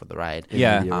throw you for the ride.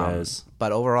 Yeah.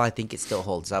 But overall, I think it still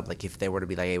holds up. Like if they were to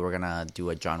be like, hey, we're gonna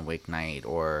do a John Wick night,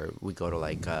 or we go to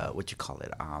like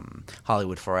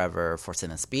Hollywood Forever for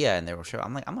Cinespia, and they were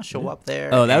I'm like, I'm gonna show up there.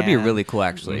 Oh, that would be really cool,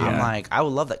 actually. I'm yeah. like, I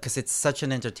would love that because it's such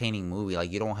an entertaining movie.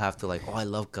 Like you don't have to like, oh, I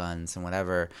love guns and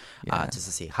whatever, just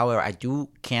to see. However, I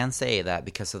can say that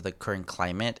because of the current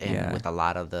climate and with a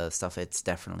lot of the stuff, it's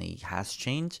definitely has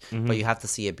changed. But you have to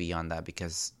see it beyond that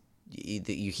because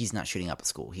he's not shooting up a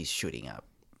school; he's shooting up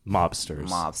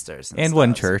mobsters and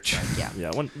one church.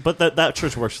 But that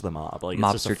church works for the mob, like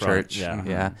mobster it's just a church. front.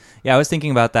 Yeah. I was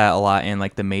thinking about that a lot in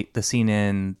like the scene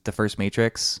in the first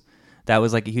Matrix. That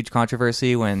was like a huge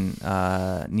controversy when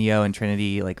Neo and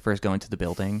Trinity like first go into the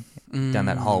building down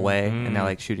that hallway and they're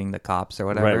like shooting the cops or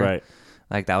whatever. Right.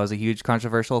 Like that was a huge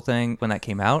controversial thing when that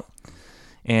came out,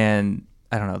 and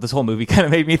I don't know. This whole movie kind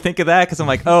of made me think of that because I'm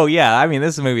like, oh yeah, I mean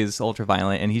this movie is ultra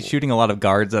violent and he's shooting a lot of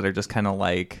guards that are just kind of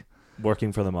like.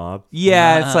 Working for the mob.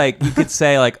 Yeah, it's like you could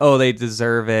say like, oh, they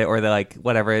deserve it, or they're like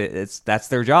whatever. That's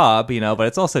their job, But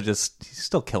it's also just he's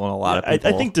still killing a lot of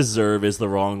people. I think deserve is the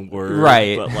wrong word,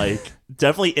 right? But like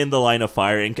definitely in the line of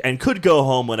fire and could go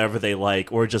home whenever they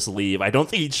like or just leave. I don't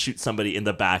think he'd shoot somebody in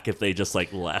the back if they just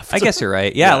like left. I guess you're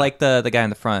right. Yeah, like the guy in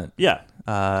the front. Yeah.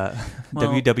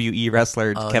 WWE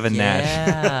wrestler Kevin Nash.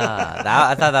 Yeah,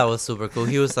 I thought that was super cool.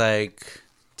 He was like.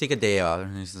 Take a day off,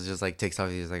 and he's just like takes off.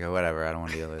 He's like, oh, whatever, I don't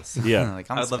want to deal with this. Yeah, like,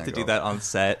 I'd love to do that on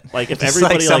set. Like if just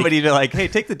everybody like somebody to like, hey,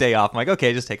 take the day off. I'm like,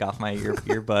 okay, just take off my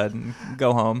earbud and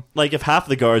go home. Like if half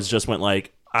the guards just went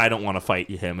like, I don't want to fight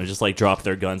him, and just like dropped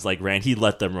their guns, like ran, he'd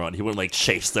let them run. He wouldn't like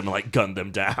chase them and like gun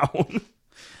them down.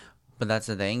 But that's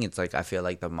the thing. It's like I feel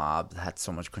like the mob had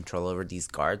so much control over these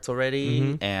guards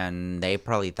already, and they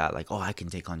probably thought like, "Oh, I can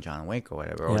take on John Wick or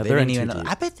whatever." Or they didn't even know.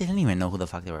 I bet they didn't even know who the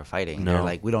fuck they were fighting. No. They're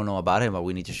like, "We don't know about him, but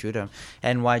we need to shoot him."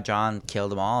 And why John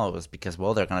killed them all was because,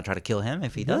 well, they're gonna try to kill him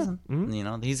if he doesn't.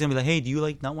 He's gonna be like, "Hey, do you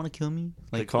like not want to kill me?"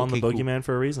 Like, they call him the boogeyman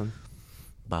for a reason.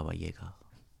 Baba Yaga.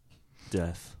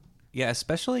 Death. Yeah,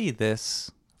 especially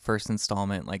this first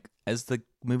installment. Like as the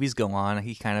movies go on,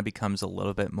 he kind of becomes a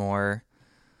little bit more.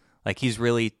 Like he's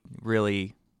really,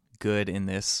 really good in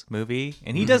this movie,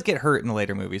 and he does get hurt in the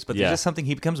later movies. But there's just something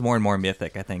he becomes more and more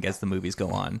mythic, I think, as the movies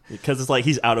go on. Because it's like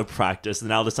he's out of practice, and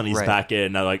now all of a sudden he's back in.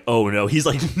 And I'm like, oh no, he's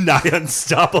like not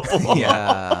unstoppable.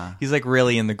 Yeah, he's like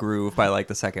really in the groove by like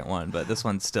the second one, but this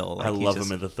one's still. Like, I love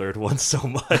him in the third one so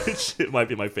much. It might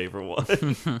be my favorite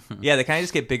one. Yeah, they kind of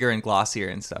just get bigger and glossier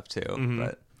and stuff too.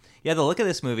 But yeah, the look of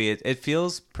this movie, it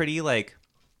feels pretty like.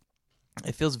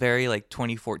 It feels very like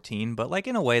 2014, but like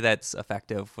in a way that's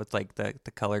effective with like the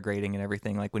color grading and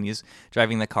everything. Like when he's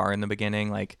driving the car in the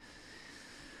beginning, like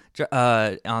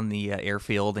on the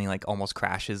airfield, and he like almost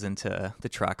crashes into the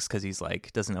trucks because he's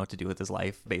like doesn't know what to do with his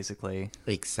life, basically.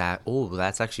 Exactly. Oh,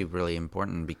 that's actually really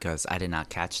important because I did not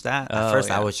catch that. At first,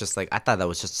 I was just like, I thought that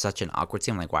was just such an awkward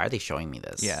scene. I'm like, why are they showing me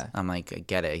this? Yeah. I'm like, I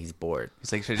get it. He's bored.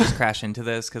 He's like, should I just crash into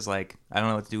this? Because like I don't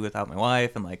know what to do without my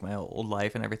wife and like my old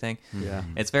life and everything. Yeah.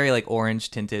 It's very like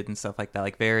orange tinted and stuff like that.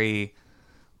 Like very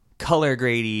color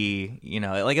grady,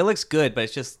 like it looks good, but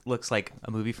it just looks like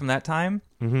a movie from that time.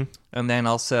 And then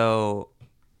also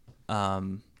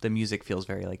the music feels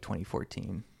very like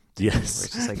 2014. Yes, where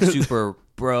it's just like super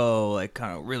bro, like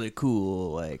kind of really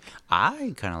cool. Like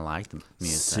I kind of like the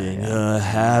music. Sing a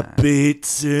happy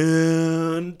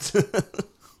tune. It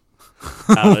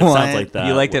sounds like that.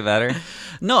 You liked it better?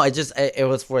 No, it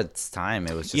was for its time.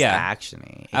 It was just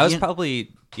actiony. I was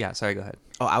probably sorry, go ahead.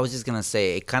 Oh, I was just gonna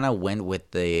say it kind of went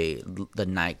with the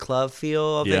nightclub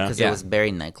feel of it because it was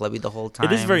very nightclubby the whole time.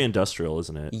 It is very industrial,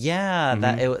 isn't it? Yeah,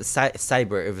 that it was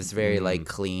cyber. It was very like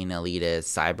clean, elitist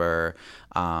cyber.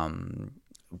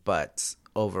 But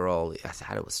overall, I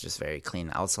thought it was just very clean.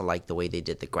 I also like the way they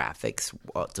did the graphics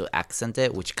to accent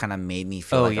it, which kind of made me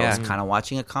feel I was kind of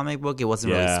watching a comic book. It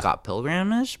wasn't really Scott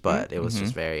Pilgrim-ish, but it was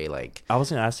just very like. I was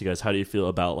gonna ask you guys, how do you feel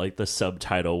about like the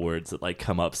subtitle words that like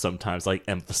come up sometimes, like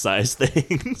emphasize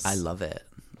things? I love it.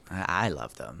 I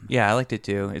love them. Yeah, I liked it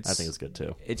too. I think it's good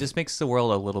too. It just makes the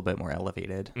world a little bit more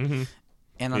elevated.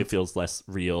 And it feels less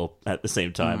real at the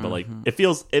same time, but like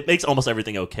it makes almost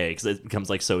everything okay because it becomes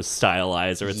like so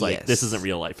stylized, or it's like this isn't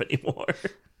real life anymore.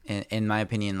 In my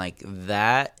opinion, like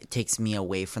that takes me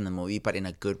away from the movie, but in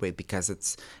a good way because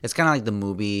it's kind of like the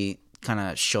movie kind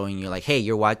of showing you like, hey,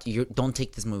 you don't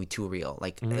take this movie too real,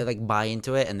 like buy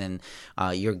into it, and then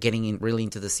you're getting really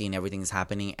into the scene, everything's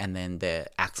happening, and then the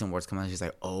accent words come out, and she's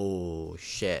like, oh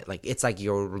shit, like it's like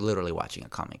you're literally watching a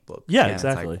comic book. Yeah,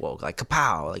 exactly. It's like, whoa, like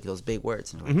kapow, like those big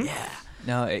words, and you're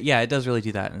like, it does really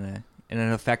do that in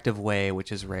an effective way,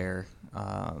 which is rare.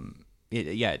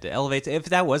 it elevates. If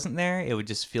that wasn't there, it would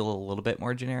just feel a little bit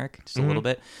more generic, just a little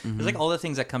bit. There's like all the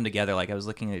things that come together. Like I was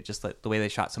looking at just like the way they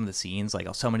shot some of the scenes. Like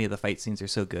so many of the fight scenes are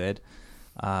so good.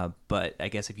 But I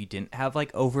guess if you didn't have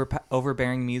like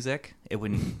overbearing music, it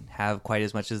wouldn't have quite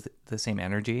as much as the same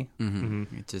energy.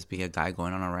 It'd just be a guy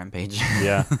going on a rampage.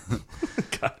 Yeah.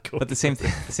 But the same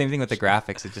thing with the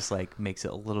graphics. It just like makes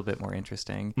it a little bit more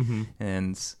interesting.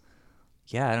 And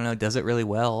yeah, I don't know, does it really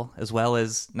well as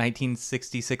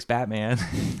 1966 Batman.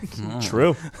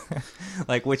 True.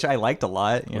 Like, which I liked a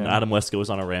lot. When Adam West goes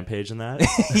on a rageage in that.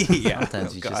 Yeah.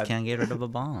 Sometimes you just can't get rid of a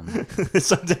bomb.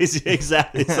 Some days you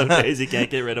can't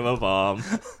get rid of a bomb.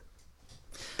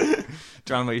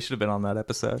 Geronimo, you should have been on that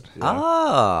episode.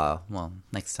 Oh, well,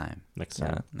 next time.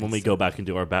 When we go back and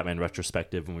do our Batman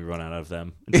retrospective when we run out of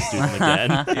them and just do them again.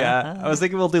 Yeah, I was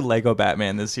thinking we'll do Lego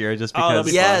Batman this year just because.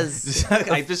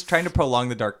 I'm just trying to prolong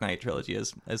the Dark Knight trilogy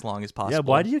as long as possible. Yeah,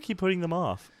 why do you keep putting them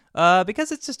off?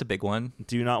 Because it's just a big one.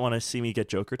 Do you not want to see me get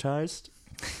Jokertized?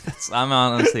 I'm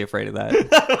honestly afraid of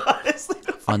that.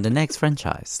 On the next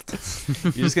franchise.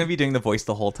 You're just going to be doing the voice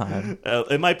the whole time.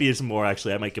 It might be some more,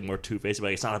 actually. I might get more two-faced.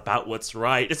 Like, it's not about what's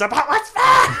right. It's about what's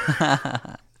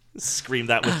fair! Scream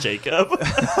that with Jacob.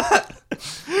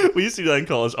 We used to do that in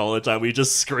college all the time. We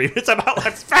just scream, it's about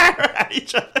what's fair at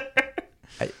each other.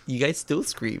 You guys still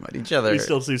scream at each other. We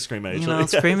still do scream at each other.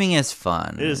 Screaming is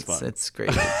fun. It is fun. It's great.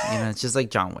 It's just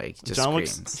like John Wick. John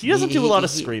Wick's, he doesn't do a lot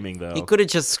of screaming, though. He could have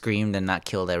just screamed and not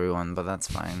killed everyone, but that's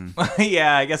fine.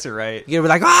 Yeah, I guess you're right. You'd be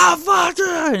like, oh, fuck!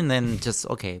 And then just,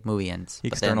 okay, movie ends.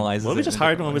 He externalizes. Well, we just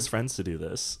hired one of his friends to do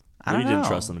this. I didn't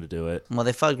trust them to do it. Well,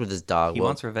 they fucked with his dog. He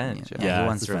wants revenge. Yeah, he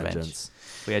wants revenge. Vengeance.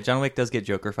 But yeah, John Wick does get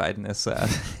Joker-fied in this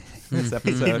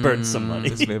episode. He burns some money.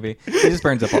 This movie. He just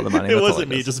burns up all the money. It wasn't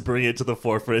me just bringing it to the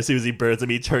forefront. As soon as he burns it,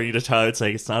 me turning to Tyler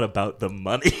saying, it's not about the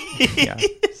money. Yeah,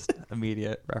 just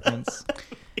immediate reference.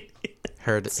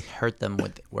 Hurt them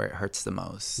with where it hurts the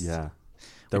most. Yeah.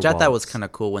 Which I thought was kind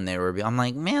of cool when they were. I'm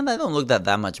like, man, that don't look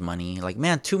that much money. Like,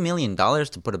 man, $2 million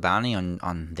to put a bounty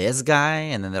on this guy,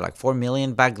 and then they're like $4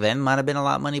 million. Back then might have been a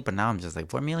lot of money, but now I'm just like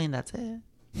 $4 million. That's it.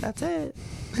 That's it.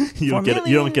 You don't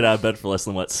get out of bed for less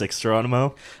than what, 6,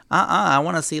 Geronimo? I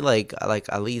want to see like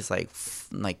at least like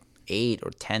 8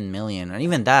 or 10 million, or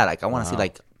even that. Like I want to see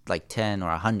like 10 or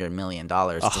 $100 million.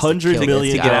 $100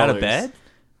 million to get out of bed?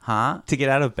 Huh? To get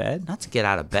out of bed? Not to get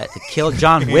out of bed. To kill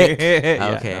John Wick.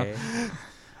 Okay.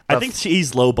 I think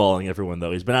he's lowballing everyone,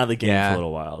 though. He's been out of the game for a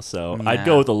little while. So I'd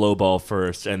go with the lowball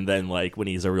first, and then like when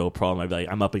he's a real problem, I'd be like,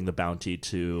 I'm upping the bounty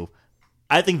to...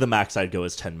 I think the max I'd go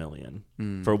is $10 million.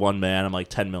 For one man, I'm like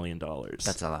 $10 million.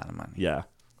 That's a lot of money. Yeah.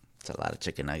 It's a lot of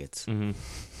chicken nuggets.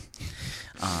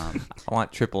 I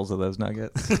want triples of those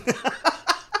nuggets.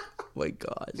 My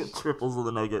God. Triples of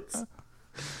the nuggets.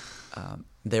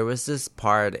 There was this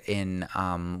part in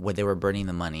where they were burning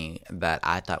the money that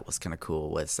I thought was kind of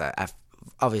cool. Was that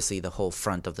obviously the whole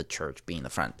front of the church being the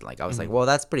front. Like I was like, well,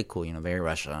 that's pretty cool, very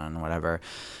Russian, whatever.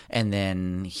 And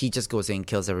then he just goes in,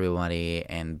 kills everybody,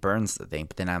 and burns the thing.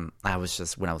 But then I was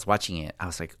just, when I was watching it, I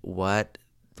was like, what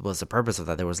was the purpose of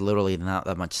that? There was literally not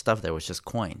that much stuff. There was just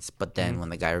coins. But then when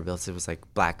the guy reveals it was like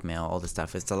blackmail, all this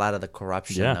stuff. It's a lot of the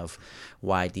corruption of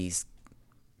why these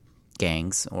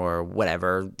gangs or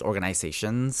whatever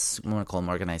organizations, we want to call them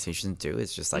organizations too.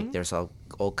 It's just like there's all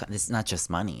it's not just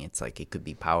money. It's like it could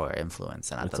be power,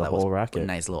 influence, and I thought that was racket. A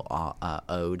nice little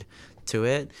ode to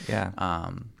it. Yeah.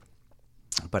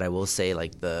 But I will say,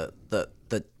 like the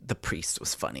priest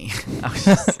was funny. I was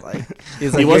just like,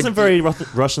 he wasn't very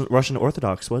Russian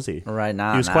Orthodox, was he? Right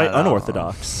now, he was quite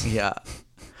unorthodox. Yeah.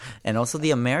 And also the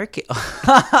American.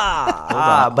 Hold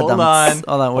on. Put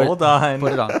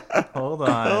it on. Hold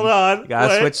on. You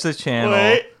gotta switch the channel.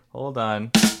 Wait. Hold on.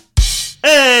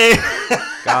 Hey!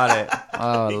 Got it.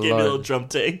 Oh, he gave me a little drum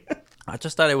ting. I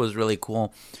just thought it was really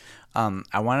cool.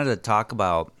 I wanted to talk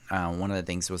about one of the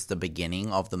things was the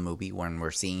beginning of the movie when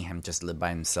we're seeing him just live by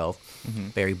himself.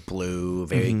 Very blue,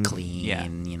 very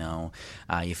clean. Yeah.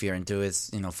 If you're into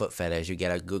his foot fetish, you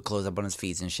get a good close up on his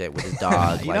feet and shit with his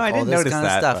dog. I all didn't this notice kind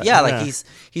of that, stuff. but- Yeah, like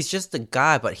he's just a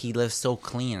guy, but he lives so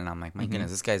clean, and I'm like, my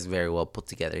goodness, this guy's very well put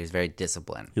together. He's very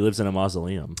disciplined. He lives in a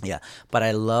mausoleum. Yeah, but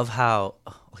I love how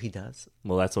he does.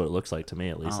 Well, that's what it looks like to me,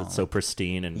 at least. It's so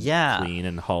pristine and clean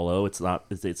and hollow. It's not.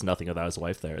 It's nothing without his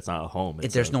wife there. It's not a home.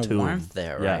 There's no warmth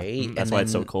there, right? That's why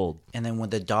it's so cold. And then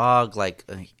with the dog, like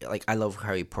I love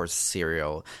how he pours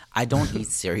cereal. I don't eat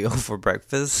cereal for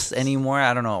breakfast anymore.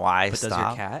 I don't know why I But stopped. does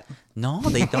your cat? No,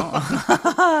 they don't.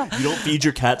 You don't feed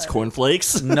your cats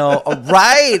cornflakes? No,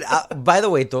 right. By the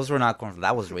way, those were not cornflakes.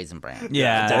 That was Raisin Bran.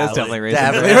 Yeah, that's definitely Raisin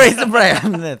Definitely Bran.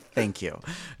 Raisin Bran. Thank you.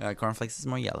 Cornflakes is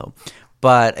more yellow.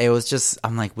 But it was just,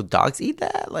 I'm like, would dogs eat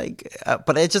that? Like,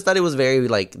 but I just thought it was very,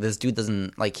 like, this dude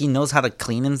doesn't, like, he knows how to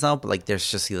clean himself, but, like,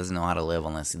 there's just, he doesn't know how to live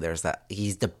unless there's that,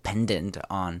 he's dependent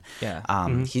on,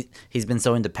 he's been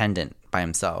so independent by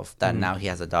himself that now he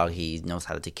has a dog, he knows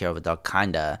how to take care of a dog,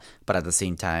 kinda, but at the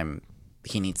same time,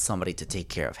 he needs somebody to take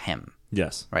care of him.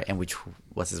 Yes. Right, and which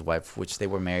was his wife, which they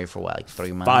were married for what, like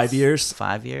 3 months? 5 years.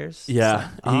 5 years? Yeah,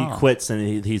 he quits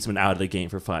and he's been out of the game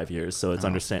for 5 years. So it's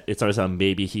understand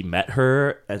maybe he met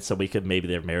her, and so maybe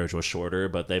their marriage was shorter,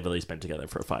 but they've at least been together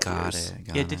for 5 years.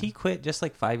 Got Yeah, it. did he quit just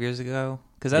like 5 years ago?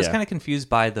 Because I was kind of confused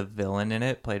by the villain in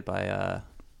it, played by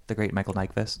the great Michael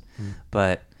Nyqvist.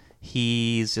 But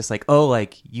he's just like, oh,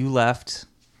 like you left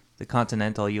the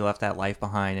Continental, you left that life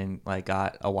behind and like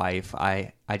got a wife.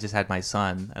 I just had my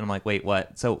son. And I'm like, wait,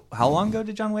 what? So how long ago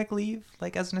did John Wick leave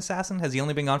like as an assassin? Has he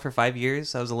only been gone for 5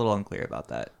 years? I was a little unclear about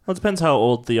that. Well, it depends how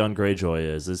old Theon Greyjoy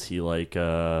is. Is he like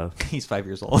He's 5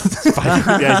 years old.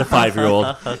 yeah, he's a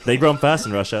 5-year-old. They grow up fast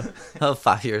in Russia.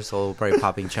 5 years old, probably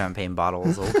popping champagne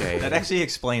bottles. Okay. That actually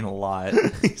explain a lot.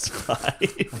 He's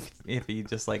 5. If he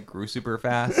just like grew super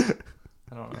fast.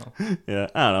 I don't know. Yeah,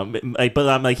 I don't know. Like, but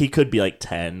I'm like, he could be like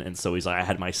 10, and so he's like, I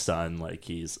had my son. Like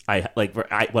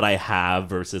what I have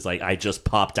versus like I just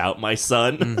popped out my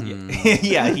son.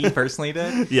 Yeah, he personally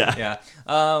did. Yeah.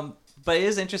 Yeah. But it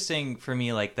is interesting for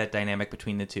me, like that dynamic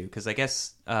between the two, because I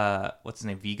guess what's his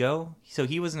name, Vigo. So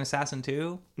he was an assassin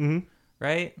too,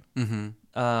 right?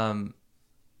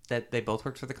 That they both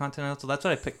worked for the Continental. So that's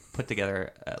what I put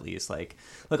together at least. Like,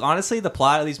 look, honestly, the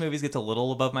plot of these movies gets a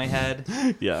little above my head.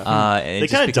 Yeah, and they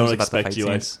kind of don't about the expect fight you.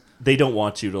 scenes. They don't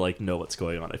want you to like know what's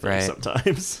going on. I think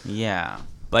sometimes. Yeah.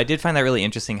 But I did find that really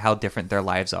interesting how different their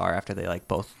lives are after they like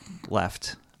both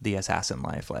left the assassin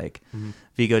life. Like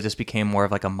Vigo just became more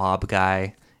of like a mob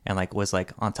guy and like was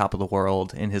like on top of the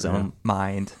world in his own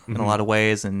mind in a lot of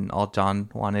ways, and all John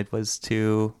wanted was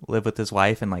to live with his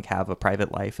wife and like have a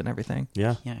private life and everything.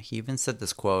 Yeah. Yeah, he even said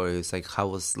this quote. It was like, how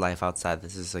was life outside?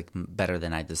 This is like better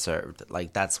than I deserved.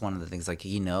 Like, that's one of the things, like,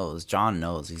 John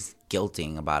knows he's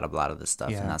guilting about a lot of this stuff,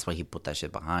 and that's why he put that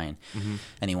shit behind,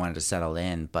 and he wanted to settle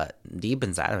in. But deep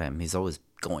inside of him, he's always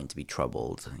going to be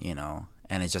troubled,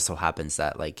 and it just so happens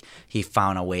that like he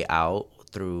found a way out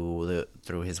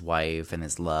through his wife and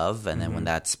his love, and then when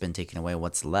that's been taken away,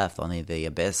 what's left? Only the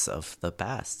abyss of the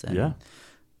past. And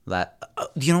that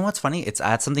you know what's funny?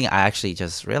 That's something I actually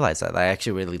just realized, that I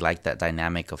actually really like that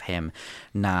dynamic of him.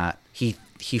 Not he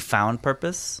found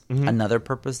purpose, another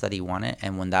purpose that he wanted,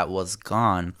 and when that was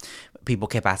gone, people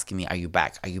kept asking me, "Are you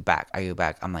back? Are you back? Are you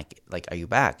back?" I'm like, "Are you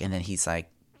back?" And then he's like,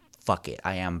 fuck it,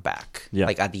 I am back. Yeah.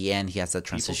 Like at the end, he has a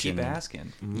transition. People keep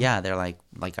asking. Yeah, they're like,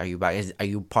 are you back? Are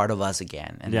you part of us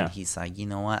again? And then he's like, you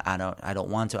know what? I don't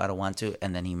want to.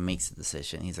 And then he makes the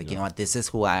decision. He's like, you know what? This is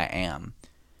who I am,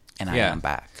 and I am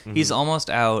back. He's almost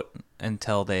out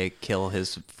until they kill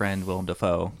his friend Willem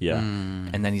Dafoe. Yeah.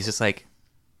 And then he's just like,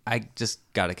 I just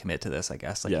got to commit to this, I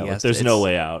guess. Like, there's no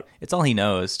way out. It's all he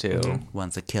knows too.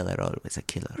 Once a killer, always a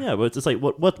killer. Yeah, but it's like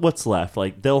what's left?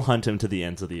 Like, they'll hunt him to the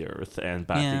ends of the earth and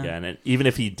back again. And even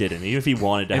if he didn't, even if he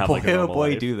wanted to have like a normal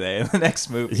life, do they in the next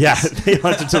movie? Yeah, they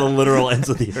hunt him to the literal ends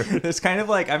of the earth. It's kind of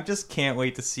like, I just can't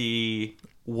wait to see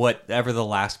whatever the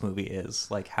last movie is,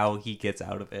 like how he gets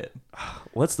out of it.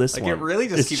 What's this like one? It really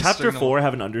just Does keeps chapter 4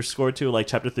 have an underscore too? Like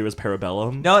chapter 3 was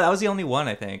Parabellum? No, that was the only one,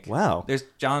 I think. Wow. There's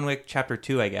John Wick chapter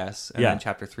 2, I guess, and then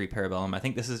chapter 3 Parabellum. I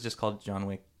think this is just called John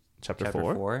Wick chapter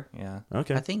 4. Yeah.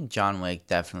 Okay. I think John Wick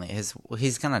definitely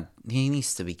he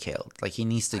needs to be killed. Like, he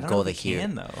needs to go the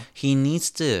hero. He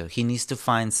needs to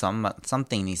find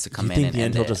something needs to come you in. Think the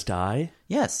end he'll just die?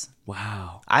 Yes.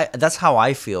 Wow. That's how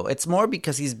I feel. It's more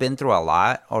because he's been through a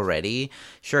lot already.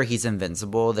 Sure, he's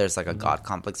invincible. There's like a god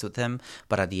complex with him.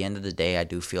 But at the end of the day, I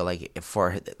do feel like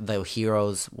for the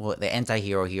heroes, the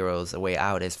anti-hero heroes, the way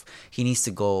out is he needs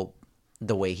to go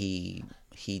the way he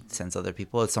sends other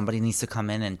people. Somebody needs to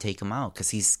come in and take him out, because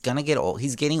he's gonna get old.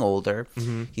 He's getting older.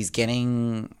 He's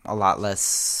getting a lot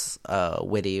less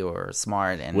witty or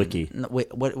smart and wiki.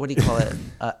 What do you call it?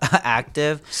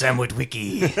 Active. Samwood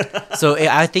wiki. So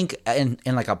I think in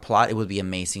like a plot, it would be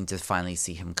amazing to finally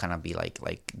see him kind of be like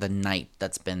the knight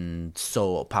that's been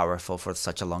so powerful for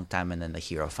such a long time, and then the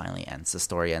hero finally ends. The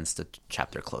story ends. The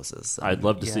chapter closes. I'd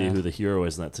love to see who the hero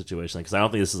is in that situation, because I don't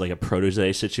think this is like a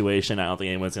protege situation. I don't think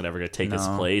anyone's ever going to take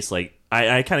his place. Like,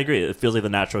 I kind of agree. It feels like the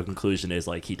natural conclusion is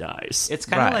like he dies. It's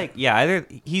kind of like, either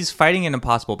he's fighting an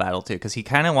impossible battle too, because he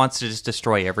kind of wants to just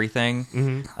destroy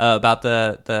everything about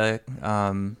the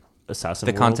assassin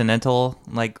the world. continental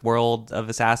like world of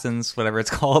assassins, whatever it's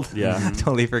called. Yeah.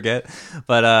 Totally forget.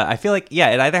 But I feel like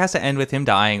it either has to end with him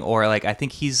dying, or like I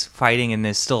think he's fighting and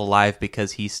is still alive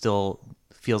because he still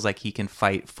feels like he can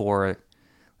fight for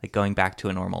like going back to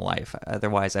a normal life.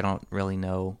 Otherwise, I don't really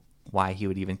know why he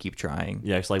would even keep trying.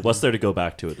 Yeah, it's like, what's there to go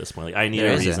back to at this point? Like, I need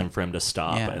a reason for him to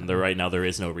stop, and right now there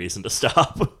is no reason to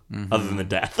stop other than the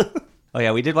death. Oh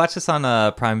yeah, we did watch this on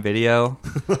Prime Video.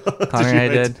 Connor and I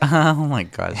did. Oh my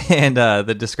god! And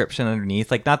the description underneath,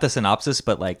 like not the synopsis,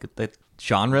 but like the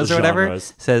genres or whatever,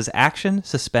 says action,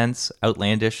 suspense,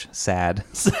 outlandish, sad.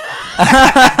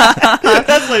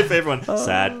 That's my favorite one.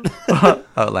 Sad.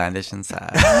 Outlandish and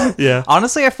sad. Yeah.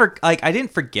 Honestly, I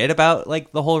didn't forget about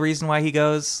like the whole reason why he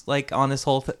goes like on this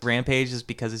whole rampage is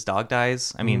because his dog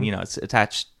dies. I mean, it's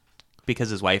attached because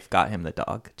his wife got him the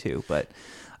dog too, but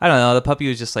I don't know. The puppy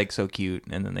was just like so cute,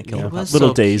 and then they killed the puppy.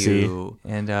 Little Daisy. Cute.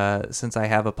 And since I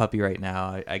have a puppy right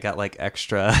now, I got like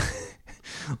extra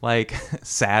like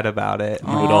sad about it.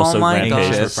 You would also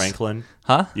rampage for gosh. Franklin?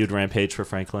 Huh? You'd rampage for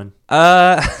Franklin?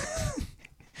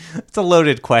 It's a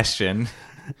loaded question.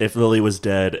 If Lily was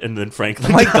dead and then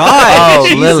Franklin. Oh my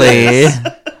god! Oh, Lily.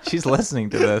 She's listening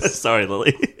to this. Sorry,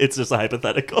 Lily. It's just a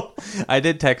hypothetical. I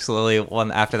did text Lily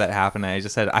one after that happened, and I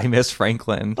just said, "I miss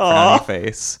Franklin." Frowny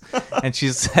face, and she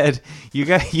said, "You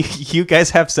guys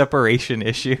have separation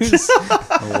issues."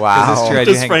 Wow.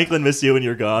 Does Franklin miss you when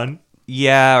you're gone?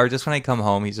 Yeah, or just when I come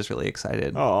home, he's just really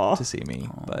excited Aww. to see me.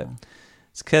 But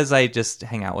it's because I just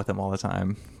hang out with him all the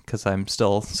time because I'm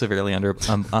still severely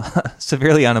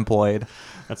unemployed.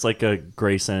 That's like a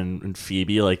Grace and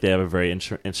Phoebe. Like they have a very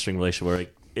interesting relationship where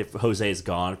like, if Jose is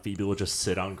gone, Phoebe will just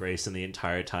sit on Grayson the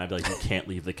entire time. Be like, you can't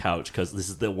leave the couch because this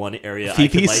is the one area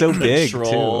Phoebe's I can like so big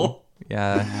control. too.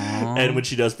 Yeah. And when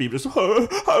she does, Phoebe just like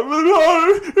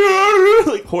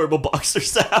horrible boxer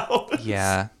sound.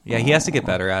 Yeah. He has to get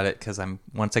better at it because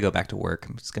once I go back to work,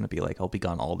 I'm just gonna be like I'll be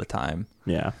gone all the time.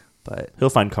 Yeah, but he'll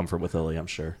find comfort with Lily, I'm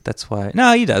sure. That's why.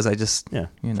 No, he does. I just I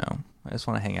just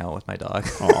want to hang out with my dog.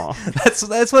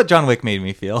 That's what John Wick made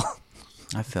me feel.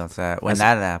 I felt that when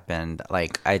that happened,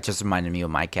 like it just reminded me of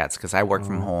my cats because I work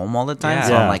from home all the time,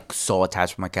 so I'm like so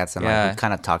attached with my cats, and like we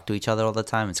kind of talk to each other all the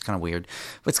time. It's kind of weird,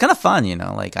 but it's kind of fun,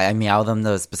 Like I meow them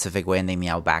the specific way, and they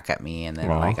meow back at me, and then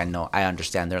like I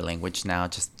understand their language now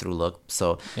just through look.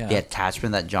 So the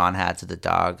attachment that John had to the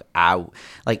dog,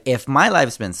 like if my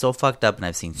life's been so fucked up and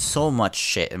I've seen so much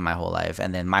shit in my whole life,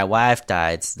 and then my wife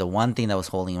died, it's the one thing that was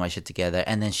holding my shit together,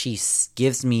 and then she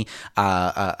gives me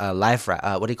a life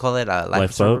what do you call it?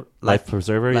 Life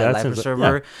preserver, life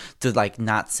preserver to like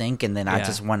not sink, and then I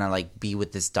just want to like be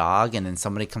with this dog, and then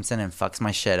somebody comes in and fucks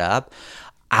my shit up.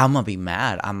 I'm gonna be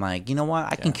mad. I'm like, you know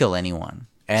what? I can kill anyone,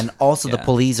 and also the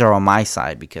police are on my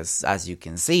side because, as you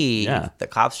can see, the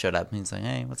cops showed up and he's like,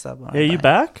 "Hey, what's up? Hey, you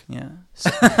back? Yeah,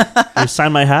 you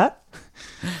sign my hat."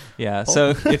 Yeah.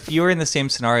 So if you were in the same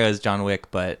scenario as John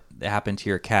Wick, but it happened to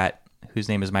your cat, whose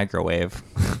name is Microwave,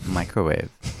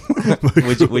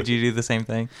 would you do the same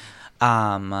thing?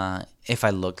 If I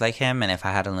looked like him, and if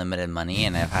I had unlimited money,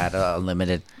 and if I had a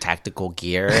limited tactical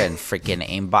gear and freaking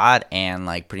aimbot, and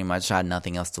like pretty much I had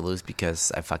nothing else to lose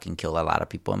because I fucking killed a lot of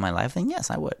people in my life, then yes,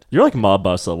 I would. You're like mob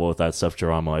boss level with that stuff,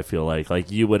 Jeronimo. I feel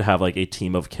like you would have like a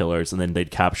team of killers, and then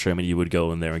they'd capture him, and you would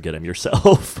go in there and get him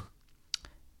yourself.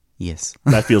 Yes.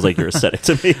 That feels like your aesthetic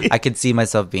to me. I could see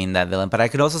myself being that villain, but I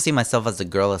could also see myself as the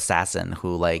girl assassin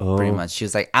who, like, pretty much, she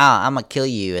was like, I'm going to kill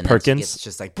you. And Perkins? then she gets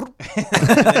just like, then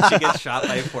she gets shot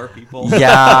by 4 people.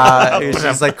 Yeah.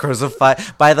 She's like crucified.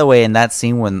 By the way, in that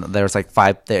scene when there's like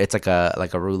 5, it's like a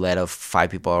roulette of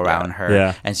 5 people around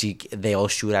her. And they all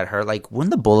shoot at her. Like, wouldn't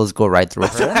the bullets go right through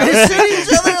her? They shoot each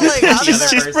other. Like,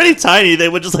 she's pretty tiny. They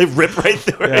would just like rip right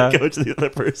through her and go to the other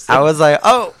person. I was like,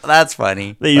 oh, that's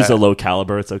funny. They use a low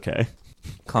caliber. It's okay.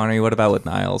 Connery, what about with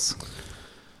Niles?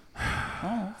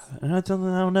 I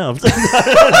don't know. I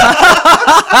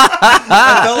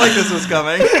felt like this was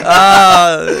coming.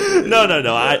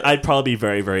 No. I'd probably be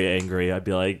very, very angry. I'd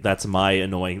be like, that's my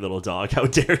annoying little dog. How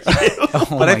dare you?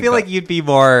 But I feel like you'd be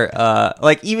more,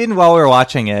 like, even while we were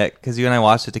watching it, because you and I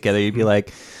watched it together, you'd be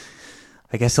like,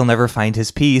 I guess he'll never find his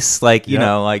peace. Like, you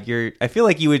know, like I feel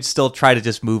like you would still try to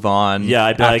just move on. Yeah,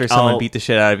 I'd be after like, someone beat the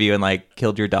shit out of you and like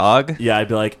killed your dog. Yeah, I'd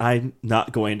be like, I'm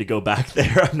not going to go back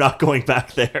there. I'm not going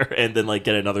back there. And then like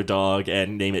get another dog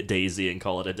and name it Daisy and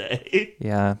call it a day.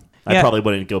 Yeah. I probably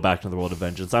wouldn't go back to the world of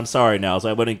vengeance. I'm sorry, Niles.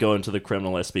 I wouldn't go into the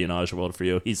criminal espionage world for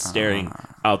you. He's staring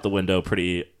out the window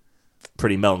pretty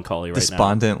melancholy right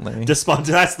Despondently. now.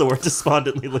 Despondently. That's the word.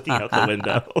 Despondently looking out the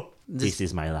window. This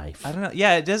is my life. I don't know.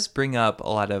 Yeah, it does bring up a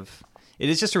lot of... it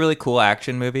is just a really cool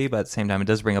action movie, but at the same time, it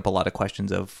does bring up a lot of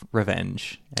questions of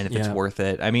revenge and if it's worth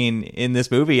it. I mean, in this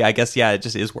movie, I guess, it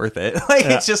just is worth it.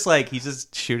 It's just like he's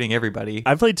just shooting everybody.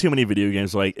 I've played too many video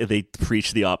games where they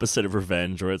preach the opposite of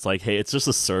revenge, where it's like, hey, it's just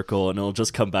a circle and it'll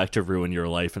just come back to ruin your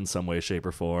life in some way, shape,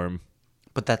 or form.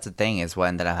 But that's the thing, is what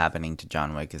ended up happening to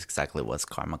John Wick is exactly what's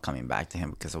karma coming back to him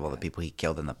because of all the people he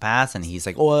killed in the past. And he's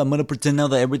like, oh, I'm going to pretend now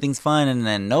that everything's fine. And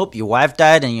then, nope, your wife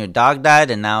died and your dog died.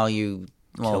 And now you...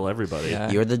 kill everybody. Yeah.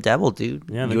 You're the devil, dude.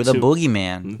 Yeah, you're the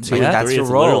boogeyman. Two, That's three, your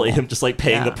it's role. literally him just like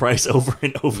paying the price over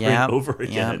and over and over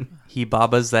again. He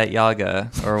babas that yaga,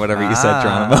 or whatever you said,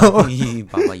 Geronimo.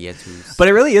 Baba Yetus. But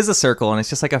it really is a circle, and it's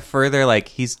just like a further, like,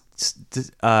 he's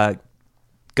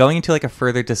going into like a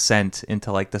further descent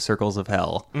into like the circles of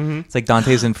hell. It's like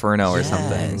Dante's Inferno or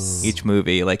something. Each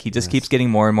movie, like, he just keeps getting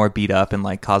more and more beat up and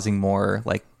like causing more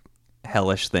like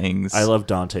hellish things. I love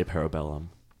Dante Parabellum.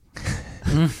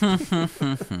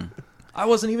 I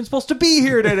wasn't even supposed to be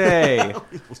here today.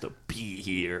 You're supposed to be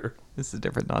here. This is a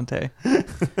different Dante.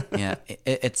 Yeah,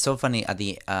 it's so funny at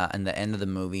the in the end of the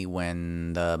movie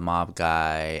when the mob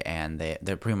guy and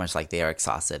they're pretty much like they are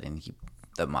exhausted and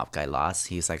the mob guy lost.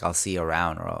 He's like, "I'll see you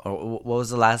around," or what was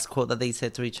the last quote that they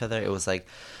said to each other? It was like,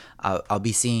 "I'll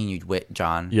be seeing you,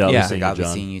 John." Yeah, I'll be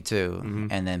seeing you too.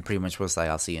 And then pretty much was like,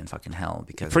 "I'll see you in fucking hell,"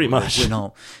 because pretty much,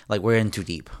 we're in too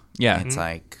deep. Yeah, it's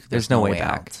like there's no way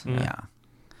back. Out. Yeah,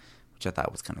 which I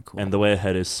thought was kind of cool. And the way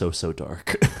ahead is so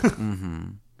dark.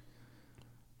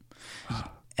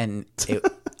 And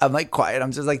I'm like quiet.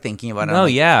 I'm just like thinking about it. Oh,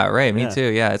 like, yeah, right. Me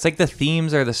too. Yeah, it's like the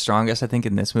themes are the strongest, I think,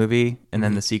 in this movie, and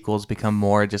then the sequels become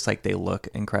more just like they look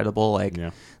incredible. Like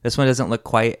this one doesn't look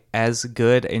quite as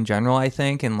good in general, I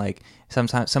think, and like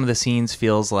sometimes some of the scenes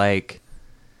feels like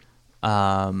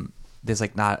there's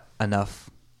like not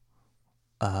enough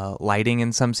lighting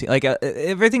in some scenes. Like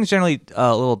everything's generally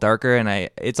a little darker, and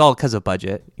it's all because of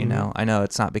budget. You know, I know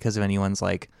it's not because of anyone's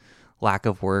like lack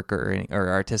of work or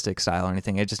artistic style or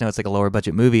anything. I just know it's like a lower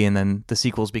budget movie, and then the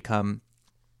sequels become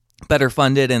better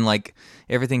funded and like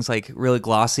everything's like really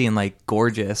glossy and like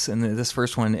gorgeous. And this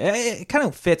first one, it kind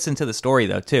of fits into the story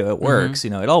though too. It works,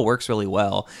 it all works really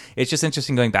well. It's just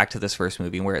interesting going back to this first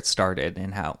movie and where it started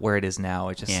and where it is now.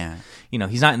 It just,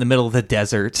 he's not in the middle of the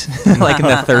desert like in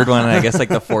the third one, and I guess like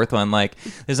the fourth one. Like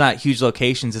there's not huge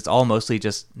locations. It's all mostly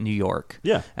just New York.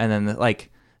 Yeah, and then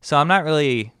so I'm not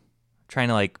really trying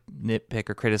to like nitpick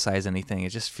or criticize anything.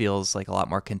 It just feels like a lot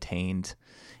more contained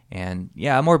and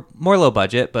more low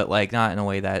budget, but like not in a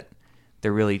way that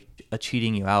they're really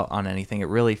cheating you out on anything. It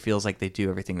really feels like they do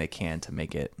everything they can to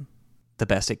make it the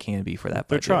best it can be for that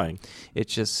budget. They're trying.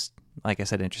 It's just, like I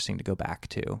said, interesting to go back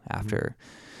to after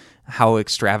how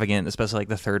extravagant, especially like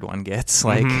the third one gets.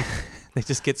 Like they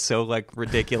just get so like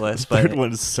ridiculous. The third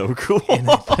one is so cool in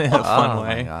a fun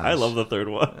way. I love the third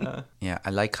one. Yeah, I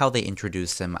like how they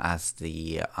introduced him as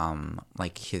the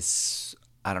like his,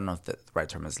 I don't know if the right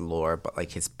term is lore, but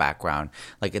like his background.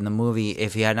 Like in the movie,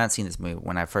 if you had not seen this movie,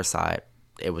 when I first saw it,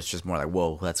 it was just more like,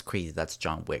 whoa, that's crazy, that's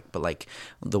John Wick. But like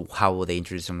how they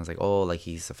introduced him was like, oh, like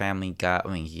he's a family guy. I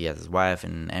mean, he has his wife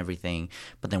and everything.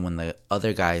 But then when the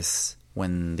other guys,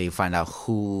 when they find out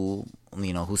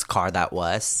whose car that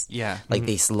was, like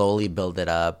they slowly build it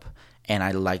up. And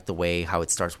I like the way how it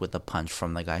starts with a punch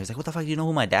from the guy. He's like, what the fuck, do you know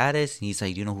who my dad is? And he's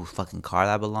like, do you know whose fucking car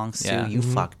that belongs to? You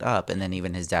fucked up. And then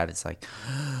even his dad is like,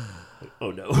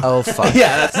 oh no. Oh fuck.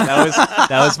 that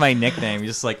was my nickname.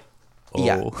 Just like, oh.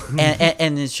 Yeah.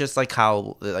 And it's just like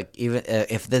how, like, even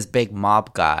if this big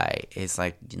mob guy is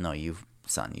like, you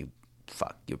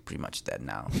fuck, you're pretty much dead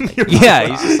now. Like,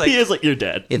 he's just like, he is like, you're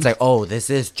dead. It's like, oh, this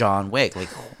is John Wick. Like,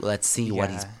 let's see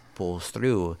what he pulls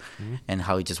through, and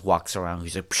how he just walks around.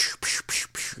 He's like, psh, psh,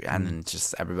 psh, psh, and then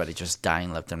just everybody just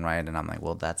dying left and right. And I'm like,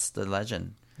 well, that's the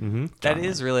legend. That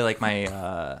is really like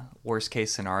my worst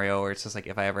case scenario, where it's just like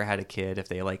if I ever had a kid, if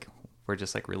they like were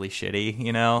just like really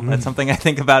shitty, that's something I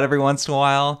think about every once in a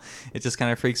while. It just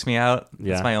kind of freaks me out.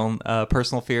 It's my own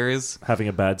personal fears. Having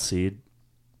a bad seed.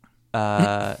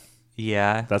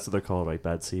 Yeah, that's what they're called, right?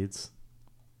 Bad seeds,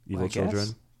 evil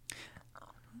children.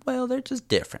 Well, they're just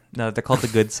different. No, they're called the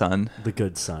good son. The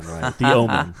good son, right? The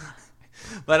omen.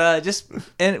 But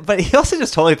but he also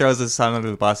just totally throws his son under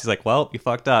the bus. He's like, well, you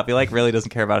fucked up. He like really doesn't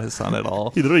care about his son at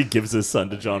all. He literally gives his son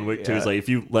to John Wick too. He's like, if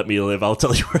you let me live, I'll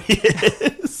tell you where he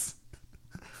is.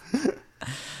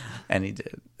 And he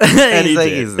did. And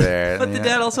he's there. But the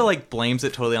dad also like blames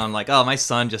it totally on like, oh, my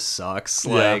son just sucks.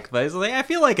 Like, but he's like, I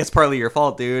feel like it's partly your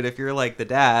fault, dude. If you're like the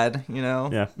dad,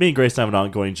 Yeah, me and Grace have an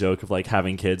ongoing joke of like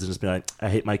having kids and just being like, I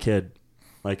hate my kid.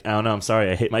 Like, I don't know. I'm sorry.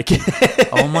 I hate my kid.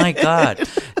 Oh my god.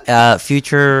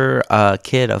 Future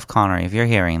kid of Konnery, if you're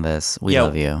hearing this, we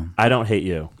love you. I don't hate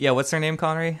you. Yeah, what's her name,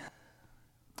 Connery?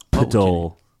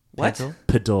 Padol. What?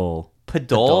 Padol.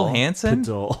 Padol Hansen?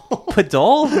 Padol.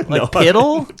 Padol? Like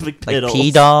Piddle? Like Like Piddles.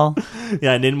 P-Doll?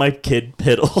 Yeah, I named my kid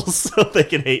Piddles so they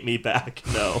can hate me back.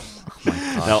 No.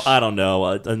 No, I don't know.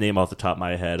 A name off the top of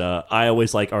my head. I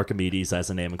always like Archimedes as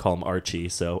a name and call him Archie.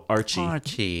 So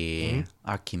Archie.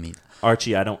 Archimedes.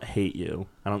 Archie, I don't hate you.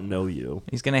 I don't know you.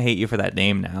 He's going to hate you for that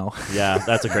name now. Yeah,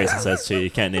 that's what Grayson says too. You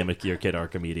can't name your kid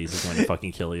Archimedes. He's going to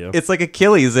fucking kill you. It's like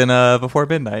Achilles in Before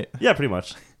Midnight. Yeah, pretty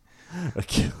much.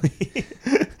 Achilles.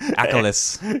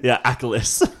 Achilles. Yeah,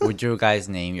 Achilles. Would you guys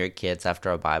name your kids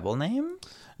after a Bible name?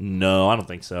 No, I don't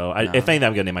think so. If anything,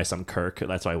 I'm going to name my son Kirk.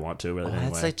 That's what I want to. Really, Oh, anyway.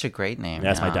 that's such a great name.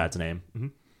 That's my dad's name. Mm-hmm.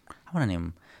 I want to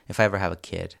name, if I ever have a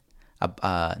kid,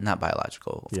 not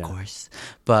biological, of Yeah. course,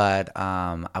 but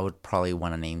I would probably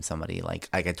want to name somebody like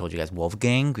I told you guys,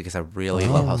 Wolfgang, because I really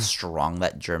love how strong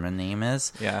that German name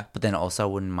is. Yeah. But then also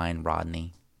I wouldn't mind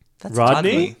Rodney. That's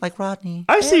Rodney? Like Rodney.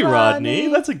 I Hey, see Rodney.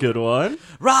 That's a good one.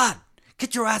 Rod,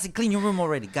 get your ass and clean your room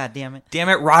already. God damn it. Damn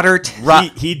it, Rodert.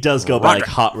 He does go by like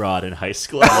Hot Rod in high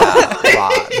school.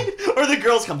 Rod. Or the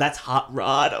girls come, that's Hot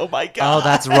Rod. Oh my God. Oh,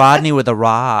 that's Rodney with a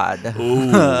rod.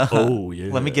 Oh,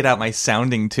 yeah. Let me get out my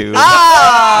sounding tube. We're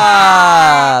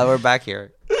back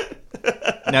here.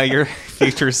 Now your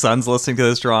future son's listening to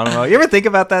this, Geronimo. You ever think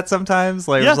about that sometimes?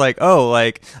 Like, Yeah. it's like, oh,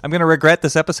 like I'm gonna regret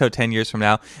this episode 10 years from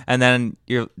now, and then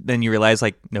you realize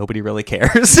like nobody really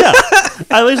cares. Yeah.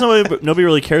 At least nobody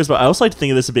really cares, but I also like to think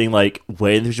of this as being like,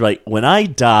 when I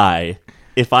die,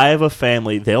 if I have a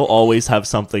family, they'll always have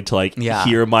something to like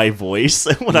hear my voice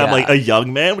when I'm like a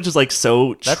young man, which is like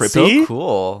so That's trippy. so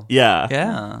cool. Yeah.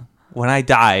 Yeah. When I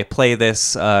die, play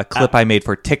this clip I made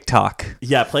for TikTok.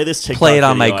 Yeah, play this TikTok Play it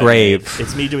on video my I grave. made.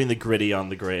 It's me doing the gritty on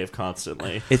the grave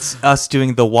constantly. It's us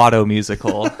doing the Watto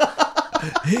musical.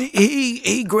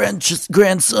 Hey,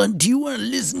 grandson, do you want to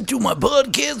listen to my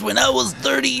podcast when I was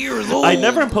 30 years old? I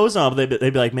never imposed on them.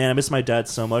 They'd be like, man, I miss my dad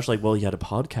so much. Like, well, he had a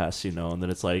podcast, and then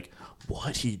it's like,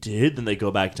 what, he did? Then they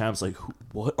go back in time. It's like,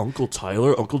 what? Uncle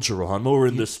Tyler, Uncle Geronimo were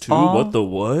in this too? What the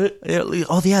what?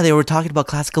 Oh, yeah, they were talking about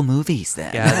classical movies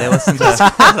then. Yeah, they listen to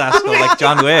classical, like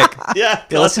John Wick. Yeah.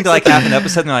 They listen to like half an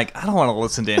episode and they're like, I don't want to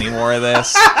listen to any more of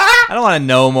this. I don't want to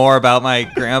know more about my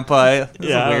grandpa. This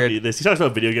is I don't weird. need this. He talks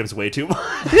about video games way too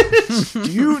much.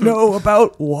 Do you know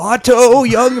about Watto,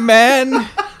 young man?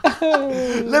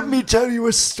 Let me tell you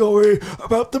a story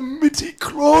about the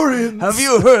midi-chlorians. Have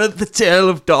you heard the tale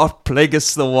of Darth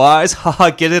Plagueis the Wise? Haha,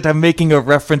 get it? I'm making a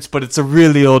reference, but it's a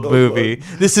really old movie.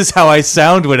 This is how I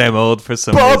sound when I'm old for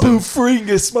some reason. Fring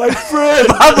is my friend.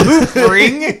 Babu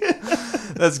Fring?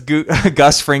 That's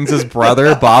Gus Fring's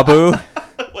brother, Babu.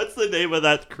 What's the name of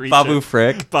that creature? Babu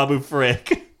Frick. Babu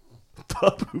Frick.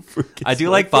 Babu Frick. I do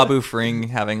like Babu Fring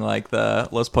having like the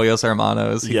Los Pollos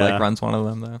Hermanos. He like runs one of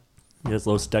them though. He has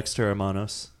Los Dexter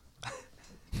Hermanos.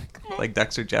 Like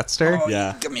Dexter Jetster.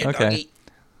 Yeah. Come here, Okay. doggy.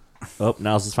 Oh,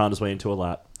 Niles has found his way into a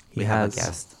lap. We have a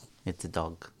guest. It's a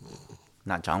dog.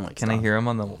 Not John Wick. Can I hear him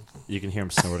on the... You can hear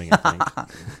him snorting, I think.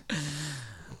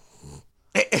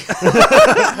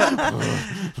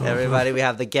 Everybody, we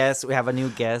have the guest. We have a new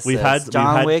guest. We've had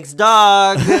John Wick's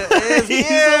dog. Is He's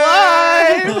here.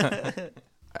 alive!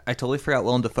 I totally forgot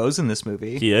Willem Dafoe's in this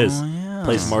movie. He is. Oh, yeah.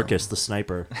 Plays Marcus, the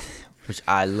sniper. Which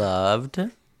I loved.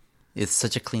 It's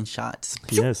such a clean shot.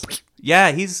 He is. Yeah,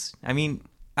 I mean,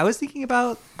 I was thinking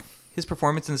about his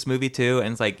performance in this movie too,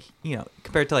 and it's like,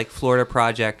 compared to like Florida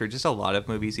Project or just a lot of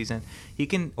movies he's in, he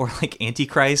can, or like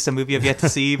Antichrist, a movie I've yet to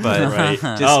see, but Right.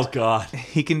 just, Oh, God.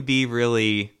 he can be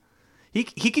really, he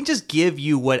can just give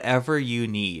you whatever you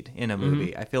need in a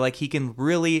movie. I feel like he can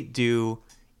really do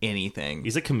anything.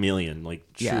 He's a chameleon, like,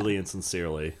 Yeah. truly and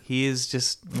sincerely. He is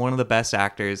just one of the best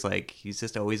actors. Like, he's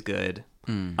just always good.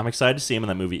 I'm excited to see him in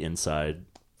that movie Inside.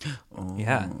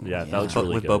 Yeah. Yeah, that looks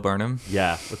really with good. Bo Burnham.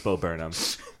 Yeah, with Bo Burnham.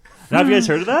 Now, have you guys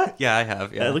heard of that? Yeah, I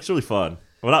have. Yeah, Yeah, it looks really fun.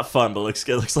 Well, not fun, but it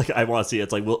looks like I want to see it.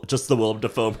 It's like just the Willem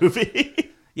Dafoe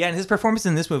movie. Yeah, and his performance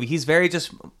in this movie, he's very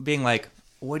just being like,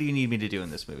 what do you need me to do in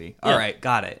this movie? All right,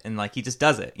 got it. And like he just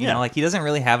does it. You know, like he doesn't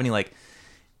really have any like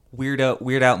weird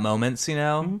out moments,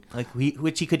 like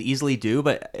which he could easily do,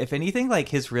 but if anything, like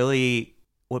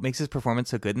what makes his performance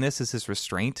so good in this is his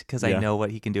restraint, because I know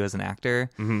what he can do as an actor.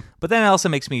 But then it also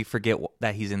makes me forget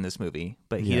that he's in this movie,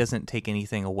 but he doesn't take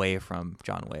anything away from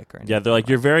John Wick or anything. Yeah, they're like,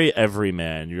 you're very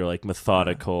everyman. You're like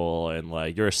methodical and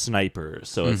like you're a sniper.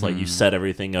 So it's like you set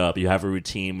everything up. You have a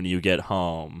routine when you get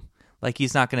home. Like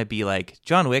he's not going to be like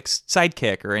John Wick's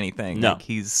sidekick or anything. No. Like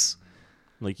he's...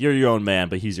 Like you're your own man,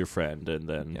 but he's your friend, and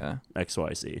then Yeah.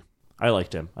 XYZ. I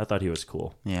liked him. I thought he was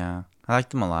cool. Yeah. I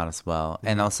liked him a lot as well.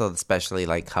 And also especially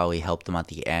like how he helped him at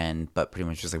the end, but pretty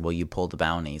much just like, well, you pulled the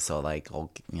bounty, so like,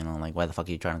 oh, you know, like why the fuck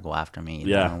are you trying to go after me?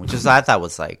 You know? Which is I thought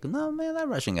was like, no man, that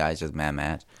Russian guy is just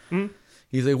mad.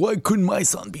 He's like, why couldn't my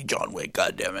son be John Wick?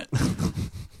 God damn it.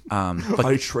 But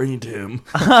I trained him.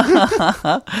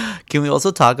 Can we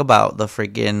also talk about the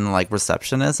freaking like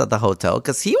receptionist at the hotel?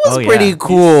 Because he was pretty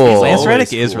cool. Lance always Reddick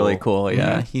cool. is really cool.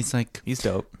 Yeah, he's like, he's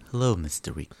dope. hello,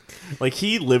 Mr. Wick. Like,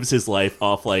 he lives his life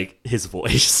off, like, his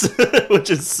voice, which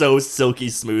is so silky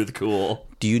smooth cool.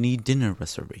 Do you need dinner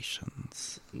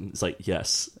reservations? It's like,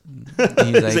 yes.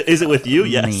 He's like, is it with you?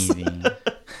 Yes. Maybe.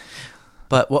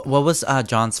 But what was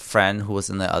John's friend who was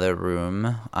in the other room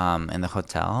in the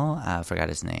hotel? I forgot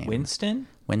his name. Winston,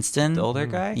 The older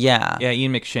guy. Yeah. Yeah,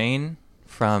 Ian McShane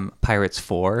from Pirates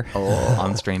 4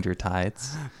 on Stranger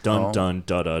Tides. Dun, dun,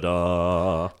 da, da,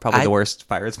 da. Probably the worst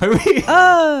Pirates movie.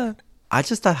 I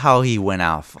just thought how he went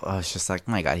off. I was just like,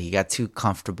 oh my God, he got too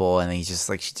comfortable, and he just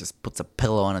like she just puts a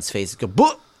pillow on his face and go,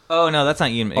 boop! Oh no, that's not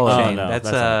Ian McShane. no, that's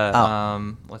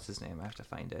that's what's his name? I have to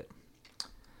find it.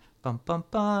 Bum bum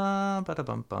bum, bada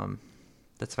bum bum.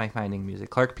 That's my finding music.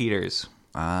 Clark Peters.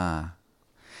 Yeah,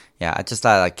 I just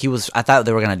thought like I thought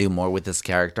they were gonna do more with this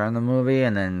character in the movie,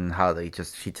 and then how he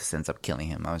just ends up killing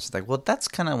him. I was just like, well, that's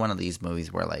kind of one of these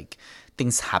movies where like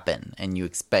things happen and you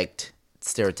expect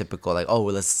stereotypical like, oh,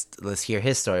 let's hear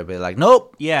his story, but like,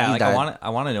 nope. Yeah, he like died. I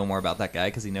want to know more about that guy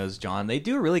because he knows John. They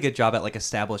do a really good job at like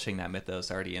establishing that mythos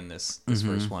already in this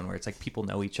first one, where it's like people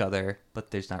know each other,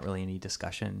 but there's not really any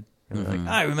discussion. They're like,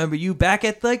 I remember you back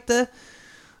at like the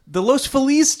Los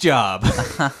Feliz job.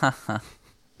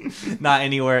 Not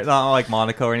anywhere, not like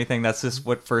Monaco or anything. That's just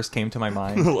what first came to my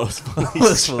mind. Los Feliz.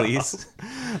 Los Feliz.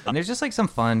 And there's just like some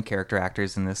fun character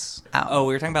actors in this. Oh,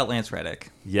 we were talking about Lance Reddick.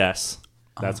 Yes,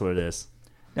 that's what it is.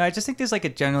 No, I just think there's like a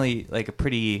generally like a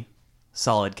pretty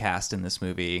solid cast in this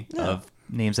movie of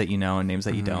names that you know and names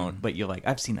that you don't, but you're like,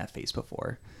 I've seen that face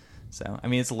before. So, I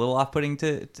mean, it's a little off-putting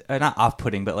not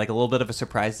off-putting, but like a little bit of a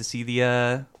surprise to see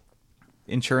the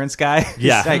insurance guy.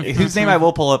 Yeah. Whose name I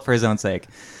will pull up for his own sake.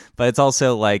 But it's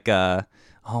also like, oh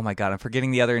my God, I'm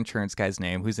forgetting the other insurance guy's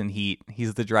name who's in Heat.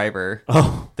 He's the driver.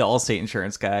 Oh. The Allstate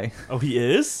insurance guy. Oh, he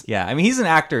is? Yeah, I mean, he's an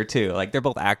actor too. Like, they're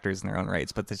both actors in their own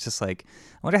rights, but it's just like,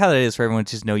 I wonder how that is for everyone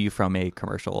to just know you from a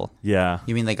commercial. Yeah.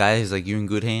 You mean the guy who's like, you're in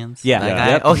good hands? Yeah. That Yeah.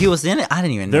 guy? Yep. Oh, he was in it? I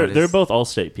didn't even notice. They're both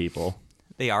Allstate people.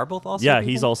 They are both Allstate Yeah, people?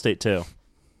 he's Allstate too.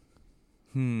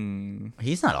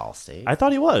 He's not Allstate. I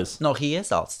thought he was. No, he is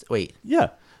Allstate. Wait. Yeah.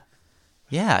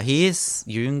 Yeah, he is.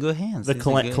 You're in good hands. The He's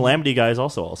in good- Calamity guy is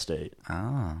also Allstate.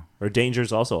 Oh. Or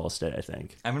Danger's also Allstate, I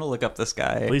think. I'm going to look up this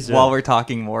guy Please do. while we're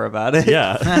talking more about it.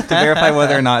 Yeah. To verify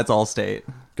whether or not it's Allstate.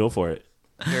 Go for it.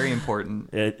 Very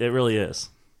important. It really is.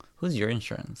 Who's your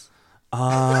insurance?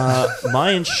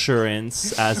 My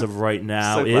insurance as of right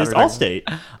now So glad is we're talking-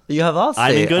 Allstate. You have Allstate.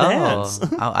 I'm in good Oh. hands.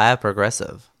 I have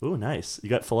Progressive. Ooh, nice. You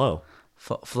got Flo.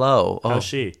 Flo. Oh. How's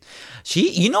she? She,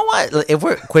 you know what? If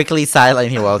we're quickly silent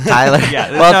here, well, Tyler,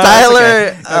 Yeah, well, no, Tyler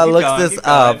that's okay. No, keep looks going, this keep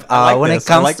going. up. I like When this. it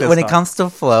comes I like this when it talk. comes to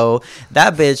Flo,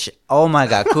 that bitch. Oh my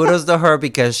God, kudos to her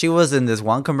because she was in this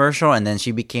one commercial and then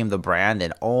she became the brand,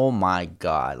 and oh my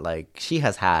God, like she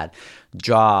has had a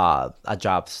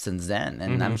job since then,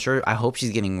 and I'm sure. I hope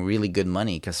she's getting really good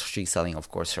money because she's selling, of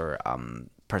course, her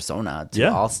persona to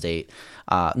Allstate,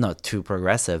 no, to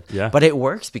Progressive. Yeah. But it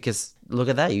works because look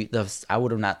at that. I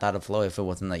would have not thought of Flo if it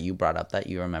wasn't that you brought up that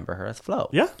you remember her as Flo.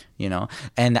 Yeah. You know,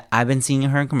 and I've been seeing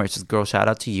her in commercials. Girl, shout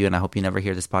out to you, and I hope you never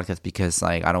hear this podcast because,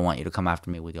 like, I don't want you to come after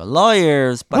me with your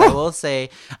lawyers. But I will say,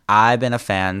 I've been a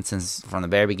fan since from the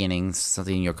very beginning,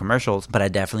 something in your commercials. But I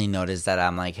definitely noticed that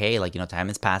I'm like, hey, like, you know, time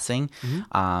is passing,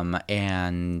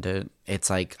 and it's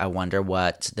like I wonder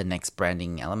what the next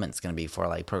branding element is going to be for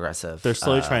like Progressive. They're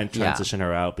slowly trying to yeah. transition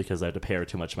her out because I have to pay her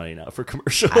too much money now for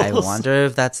commercials. I wonder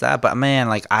if that's that. But man,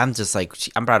 like, I'm just like,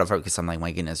 I'm proud of her because I'm like,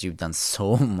 my goodness, you've done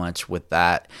so much with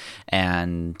that.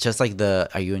 And just like the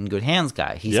Are You in Good Hands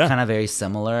guy, he's kind of very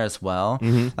similar as well.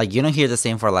 Like, you don't hear the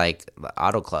same for like the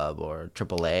Auto Club or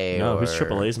AAA. No, or, who's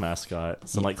AAA's mascot?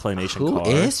 Some like claymation Who car.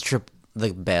 is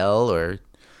like Bell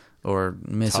or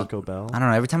Miss Taco Bell? I don't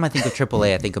know. Every time I think of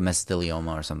AAA, I think of Miss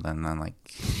Dilioma or something. And I'm like,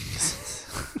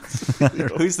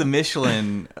 Who's the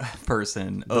Michelin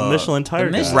person? The Michelin tire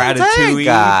guy. Ratatouille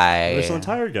guy. Michelin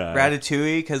tire guy.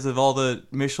 Ratatouille because of all the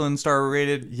Michelin star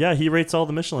rated Yeah, he rates all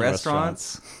the Michelin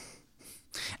restaurants.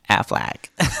 Affleck.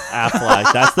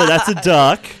 Affleck. That's a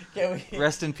duck.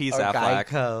 Rest in peace, Or Affleck.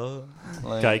 Geico.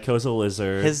 Geico's a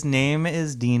lizard. His name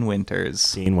is Dean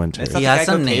Winters. Dean Winters. Is that He the has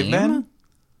Geico a name? caveman?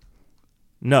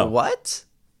 No. What?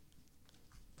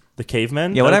 The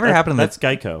caveman? Yeah, whatever happened to That's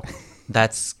Geico.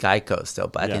 That's Geico still,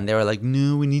 but I think they were like,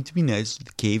 no, we need to be nice to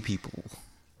the cave people.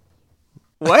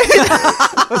 What?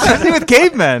 What's happening with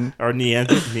cavemen? Are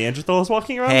Neanderthals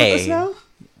walking around with us now?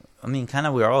 I mean, kind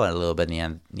of, we're all a little bit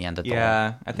Neanderthal.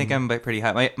 Yeah, I think I'm pretty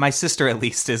high. My sister, at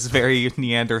least, is very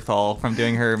Neanderthal from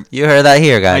doing her... You heard that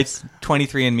here, guys.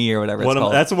 23andMe or whatever it's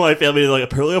called. That's why my family, like,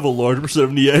 apparently have a large percent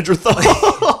of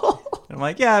Neanderthal. I'm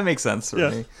like, yeah, it makes sense for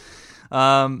me.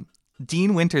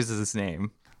 Dean Winters is his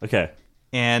name. Okay.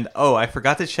 And, I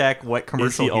forgot to check what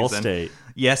commercial he's in. Allstate?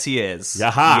 Yes, he is.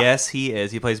 Yaha. Yes, he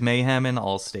is. He plays Mayhem in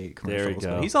Allstate commercials. There we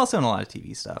go. But he's also in a lot of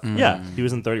TV stuff. Yeah, he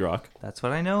was in 30 Rock. That's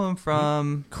what I know him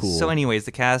from. Cool. So anyways,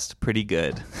 the cast, pretty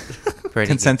good. Pretty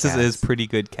Consensus good cast. is pretty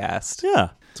good cast.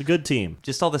 Yeah, it's a good team.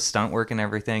 Just all the stunt work and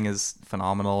everything is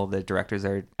phenomenal. The directors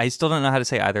are... I still don't know how to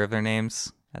say either of their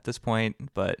names at this point,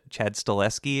 but Chad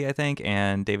Stileski, I think,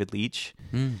 and David Leitch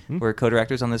were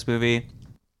co-directors on this movie.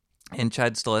 And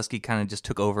Chad Stileski kind of just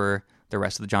took over the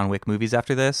rest of the John Wick movies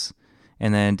after this.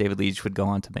 And then David Leitch would go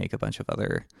on to make a bunch of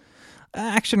other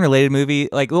action-related movie.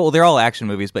 Like, well, they're all action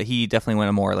movies, but he definitely went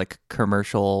a more like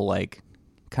commercial, like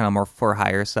kind of more for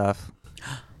hire stuff.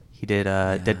 He did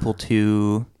Deadpool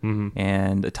 2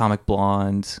 and Atomic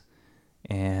Blonde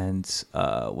and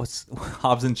what's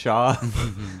Hobbs and Shaw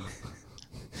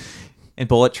and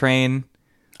Bullet Train.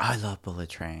 I love Bullet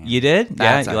Train. You did?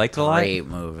 That's you liked it a lot? Great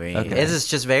movie. Okay. It is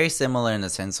just very similar in the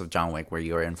sense of John Wick, where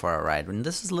you're in for a ride. And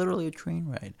this is literally a train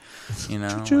ride. You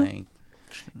know, like.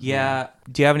 Yeah.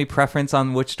 Do you have any preference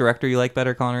on which director you like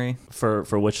better, Konnery? For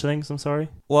which things? I'm sorry.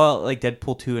 Well, like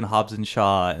Deadpool 2 and Hobbs and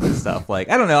Shaw and stuff. Like,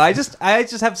 I don't know. I just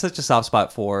have such a soft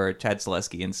spot for Chad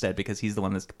Stileski instead because he's the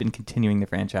one that's been continuing the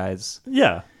franchise.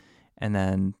 Yeah. And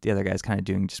then the other guy's kind of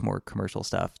doing just more commercial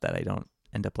stuff that I don't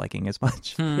end up liking as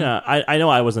much. Yeah, I know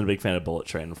I wasn't a big fan of Bullet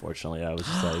Train, unfortunately. I was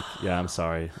just like, yeah, I'm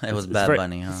sorry. It was It's Bad very,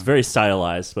 Bunny, huh? It's very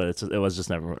stylized, but it was just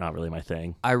not really my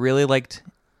thing. I really liked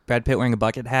Brad Pitt wearing a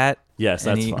bucket hat. Yes,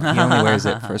 and that's he fun. only wears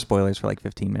it for spoilers for like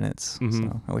 15 minutes.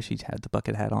 So I wish he had the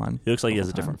bucket hat on. He looks like he has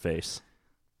a time. different face.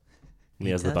 And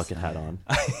he has He the does? bucket hat on.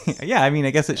 Yeah, I mean,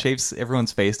 I guess it shapes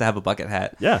everyone's face to have a bucket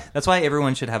hat. Yeah, That's why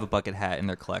everyone should have a bucket hat in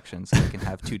their collection so they can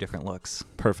have two different looks.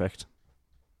 perfect.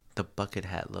 The bucket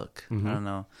hat look. Mhm. I don't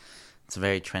know. It's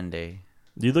very trendy.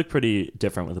 You look pretty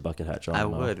different with a bucket hat, John. I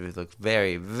would. It would look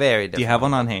very, very different. Do you have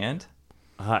one on hand?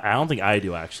 I don't think I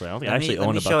do, actually. I don't think I actually own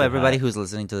a bucket show everybody hat. who's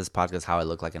listening to this podcast how I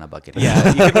look like in a bucket hat.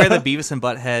 Yeah, you could wear the Beavis and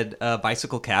Butthead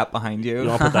bicycle cap behind you. You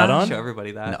want to put that on? Show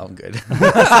everybody that. No, I'm good.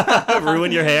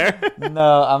 Ruin your hair?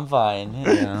 No, I'm fine.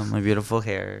 Yeah, my beautiful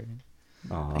hair.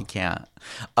 Aw. I can't.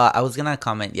 I was gonna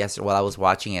comment yesterday while I was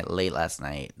watching it late last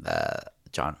night.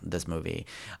 This movie,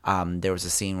 there was a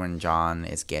scene when John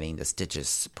is getting the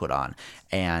stitches put on,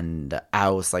 and I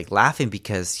was like laughing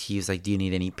because he was like, "Do you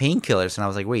need any painkillers?" And I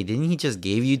was like, "Wait, didn't he just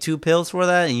give you 2 pills for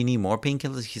that? And you need more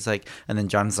painkillers?" He's like, and then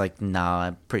John's like, "Nah,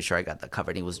 I'm pretty sure I got that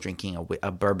covered." He was drinking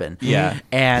a bourbon. Yeah.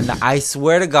 And I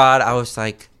swear to God, I was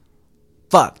like,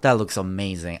 fuck, that looks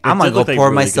amazing. I'm gonna did go look like pour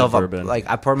really myself good up. bourbon. Like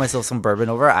I poured myself some bourbon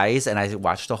over ice, and I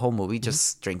watched the whole movie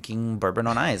just drinking bourbon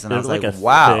on ice. And I was like, a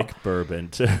wow, thick bourbon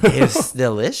too. it's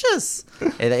delicious.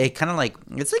 It kind of like,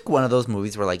 it's like one of those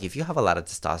movies where like if you have a lot of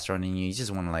testosterone in you, you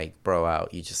just want to like bro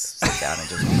out. You just sit down and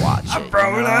just watch it. I'm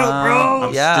broing out, bro.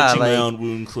 I'm Yeah, stitching like- my own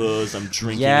wound clothes. I'm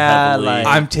drinking Yeah, heavily. like-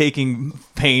 I'm taking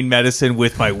pain medicine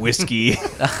with my whiskey.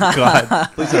 God,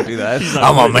 please don't do that.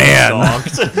 I'm a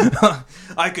man.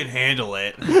 I can handle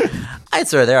it. I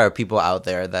swear there are people out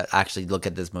there that actually look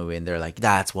at this movie and they're like,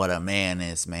 "That's what a man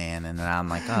is, man." And then I'm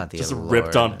like, "Oh, dear Just Lord.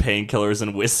 ripped on painkillers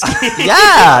and whiskey.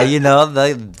 Yeah, you know,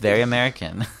 the very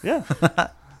American. Yeah.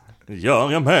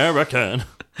 Young American.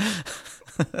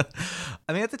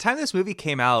 I mean, at the time this movie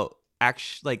came out,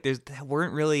 there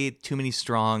weren't really too many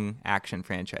strong action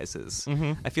franchises.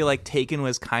 I feel like Taken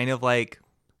was kind of like,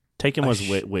 Taken was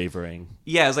wavering.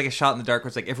 yeah, it was like a shot in the dark where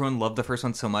it's like everyone loved the first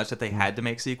one so much that they had to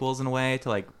make sequels in a way to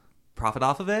like profit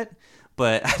off of it.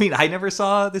 But I mean, I never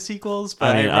saw the sequels.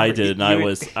 But I mean, I remember did, and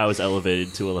you- I was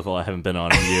elevated to a level I haven't been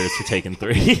on in years for Taken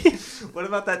 3. What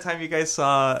about that time you guys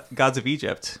saw Gods of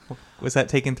Egypt? Was that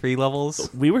Taken 3 levels?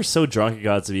 We were so drunk at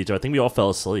Gods of Egypt, I think we all fell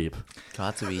asleep.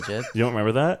 Gods of Egypt. You don't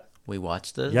remember that? We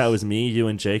watched this. Yeah, it was me, you,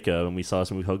 and Jacob, and we saw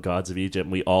some movie called Gods of Egypt,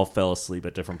 and we all fell asleep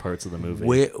at different parts of the movie.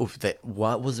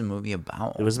 What was the movie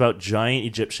about? It was about giant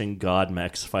Egyptian god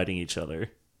mechs fighting each other.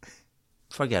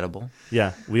 Forgettable.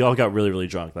 Yeah, we all got really, really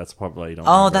drunk. That's probably why you don't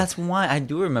Oh, remember. that's why I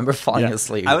do remember falling Yeah.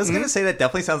 asleep. I was gonna say that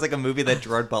definitely sounds like a movie that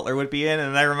Gerard Butler would be in,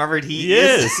 and I remembered He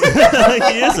is. He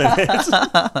is in it.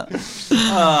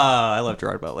 I love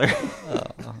Gerard Butler.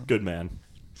 Good man.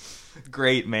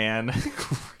 Great man.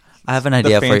 I have an The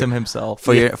idea Phantom himself.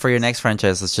 for your next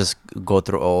franchise. Let's just go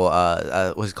through all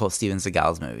what's it called, Steven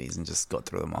Seagal's movies, and just go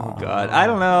through them all. Oh God, I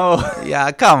don't know.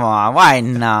 Yeah, come on, why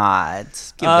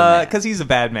not? Because he's a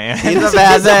bad man. He's a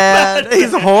bad man.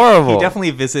 He's horrible. He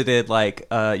definitely visited like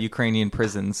Ukrainian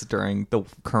prisons during the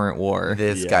current war.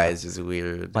 This guy is just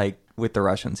weird. Like with the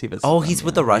Russians, he visited. Oh, them, he's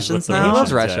with yeah. the Russians With the now. He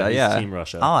loves Russians, Russia, he's yeah. Team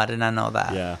Russia. Oh, I did not know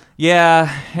that. Yeah.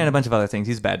 Yeah, and a bunch of other things.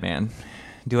 He's a bad man.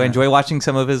 Do I enjoy watching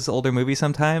some of his older movies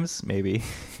sometimes? Maybe.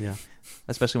 Yeah.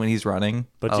 Especially when he's running.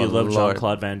 But do you love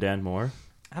Jean-Claude Van Damme more?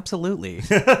 Absolutely.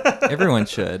 Everyone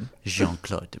should.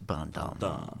 Jean-Claude Van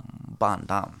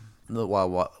Damme.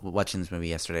 While watching this movie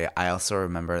yesterday, I also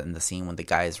remember in the scene when the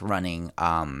guy is running,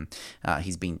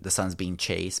 the son's being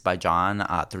chased by John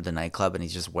through the nightclub, and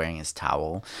he's just wearing his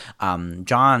towel.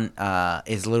 John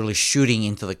is literally shooting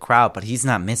into the crowd, but he's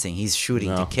not missing. He's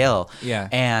shooting to kill. Yeah.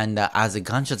 And as the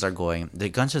gunshots are going, the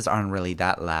gunshots aren't really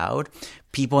that loud.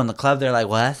 People in the club, they're like,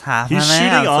 "What's happening? He's shooting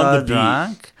I'm on so the beat.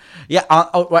 drunk." Yeah,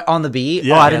 on the beat.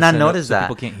 Yeah. I did not so notice so that.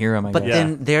 people can't hear him. But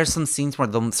then there's some scenes where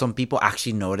some people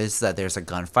actually notice that there's a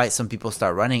gunfight. Some people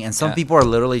start running, and some people are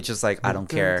literally just like, "I don't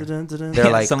care." They're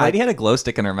like, some lady had a glow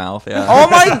stick in her mouth. Yeah. "Oh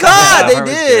my god, they That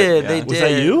was did! good, yeah. They did." Was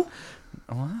that you?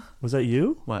 What? Was that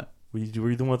you? What? Were you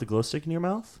the one with the glow stick in your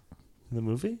mouth in the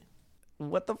movie?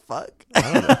 What the fuck?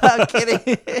 I'm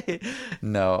kidding.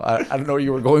 No, I don't know where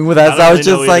you were going with that. I So I was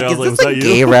don't really just know like, either. is Was this that a you?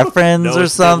 gay reference No, or it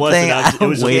something? wasn't. It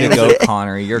was just Way to me. go,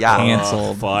 Connery. You're Yeah.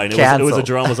 canceled. Fine. It was Canceled. a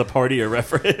Jeronimo's a party or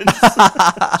reference.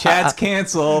 Chad's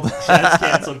canceled. Chad's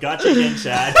canceled. Gotcha again,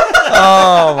 Chad.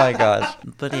 Oh my gosh!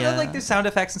 But I yeah, love, like there's sound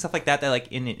effects and stuff like that like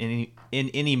in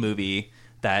any movie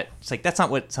that it's like that's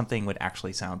not what something would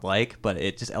actually sound like, but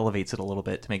it just elevates it a little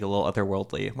bit to make it a little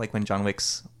otherworldly. Like when John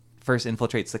Wick's first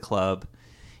infiltrates the club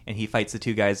and he fights the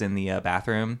two guys in the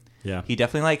bathroom. Yeah. He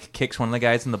definitely like kicks one of the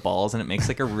guys in the balls and it makes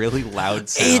like a really loud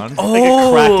sound. Like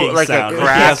a cracking like sound. a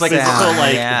crack It's like sound.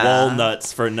 like Yeah.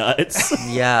 walnuts for nuts.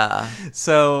 yeah.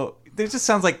 So there's just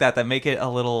sounds like that make it a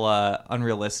little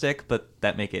unrealistic, but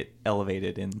that make it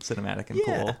elevated and cinematic and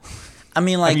cool. I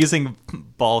mean, like, I'm using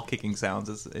ball kicking sounds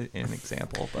as an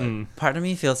example, but part of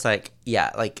me feels like,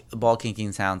 like ball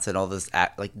kicking sounds and all this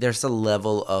like there's a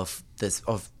level of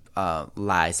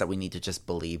lies that we need to just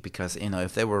believe, because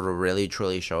if they were to really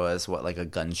truly show us what like a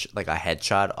like a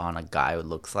headshot on a guy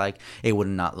looks like, it would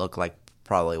not look like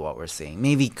probably what we're seeing.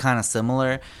 Maybe kind of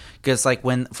similar, because like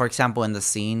when, for example, in the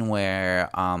scene where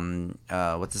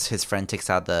his friend takes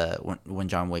out when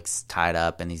John Wick's tied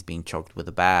up and he's being choked with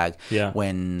a bag,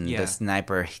 when the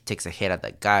sniper takes a hit at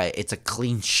that guy, it's a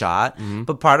clean shot,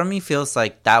 but part of me feels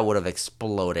like that would have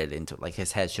exploded into, like,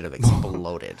 his head should have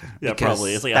exploded. Yeah,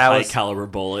 probably. It's like a high caliber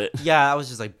bullet. Yeah, I was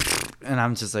just like, and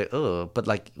I'm just like, oh, but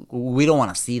like we don't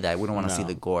want to see that. We don't want to see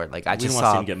the gore. Like I just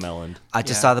saw him get meloned. I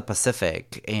just saw the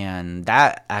Pacific, and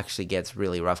that actually gets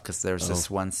really rough because there's this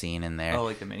one scene in there. Oh,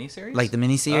 like the miniseries? Like the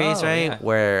miniseries, right? Yeah.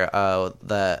 Where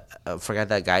forget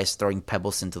that guy's throwing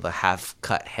pebbles into the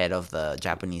half-cut head of the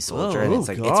Japanese soldier, and it's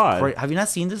like, God. have you not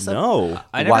seen this? No.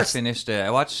 I never finished it. I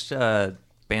watched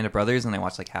Band of Brothers, and I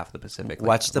watched like half of the Pacific. Like,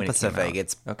 Watch the when it came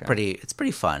Pacific. out. It's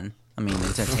pretty fun. I mean,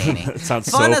 entertaining. It sounds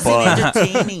fun so as fun. in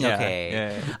entertaining. Yeah,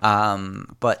 Okay. yeah.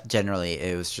 But generally,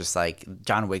 it was just like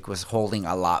John Wick was holding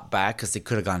a lot back because it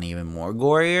could have gone even more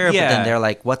gorier. But then they're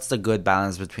like, what's the good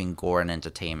balance between gore and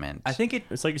entertainment? I think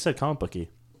It's like you said, comic booky.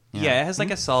 Yeah, it has like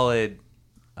a solid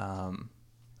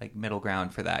like middle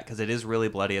ground for that, because it is really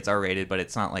bloody. It's R-rated, but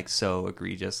it's not like so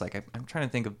egregious. Like I'm trying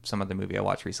to think of some other movie I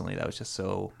watched recently that was just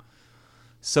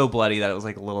so bloody that it was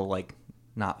like a little like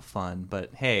not fun.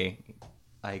 But hey,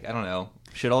 like I don't know,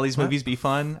 should all these movies be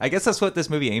fun? I guess that's what this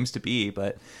movie aims to be.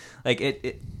 But like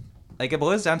it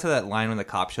boils down to that line when the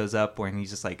cop shows up, when he's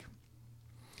just like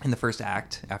in the first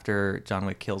act after John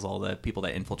Wick kills all the people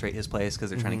that infiltrate his place because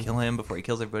they're trying to kill him before he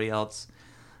kills everybody else.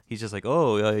 He's just like,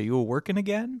 "Oh, you were working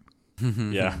again?"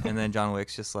 Yeah. And then John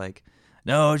Wick's just like,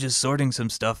 "No, just sorting some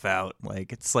stuff out."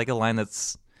 Like it's like a line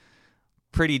that's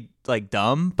pretty like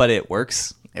dumb, but it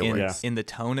works. In the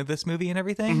tone of this movie and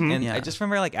everything. And I just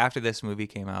remember like after this movie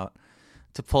came out,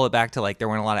 to pull it back to like there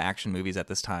weren't a lot of action movies at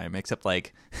this time, except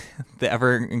like the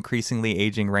ever increasingly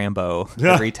aging Rambo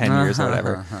every 10 years or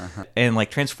whatever. And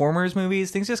like Transformers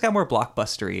movies, things just got more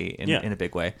blockbustery in a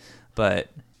big way. But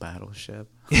Battleship.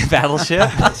 Battleship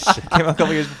came out a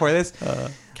couple years before this.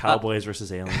 Cowboys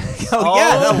versus aliens.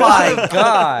 Oh my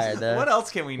god! What else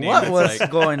can we name? What that's was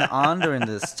like going on during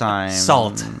this time?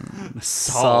 Salt?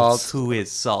 Salt. Who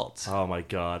is Salt? Oh my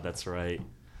god, that's right.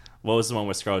 What was the one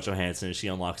with Scarlett Johansson and she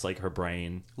unlocks like her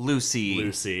brain? Lucy.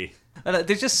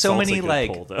 There's just so Salt's many a good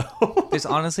like pull, though. there's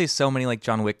honestly so many like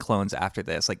John Wick clones after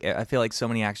this. Like I feel like so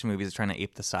many action movies are trying to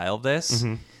ape the style of this.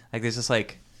 Like there's this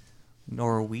like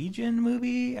Norwegian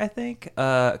movie, I think,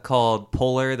 called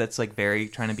Polar that's like very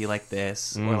trying to be like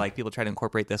this, or like people try to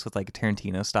incorporate this with like a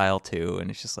Tarantino style too,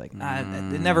 and it's just like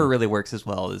it never really works as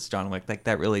well as John Wick. Like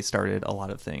that really started a lot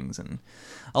of things and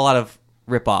a lot of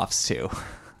rip-offs too.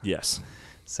 Yes.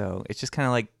 So it's just kind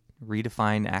of like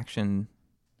redefine action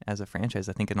as a franchise,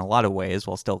 I think, in a lot of ways,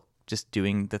 while still just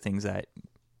doing the things that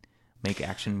make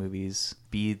action movies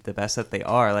be the best that they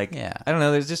are. Like, Yeah. I don't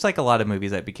know, there's just like a lot of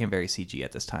movies that became very CG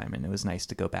at this time, and it was nice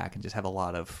to go back and just have a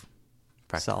lot of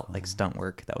stunt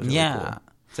work that was really cool.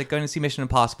 It's like going to see Mission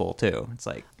Impossible too. It's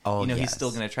like, he's still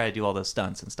going to try to do all those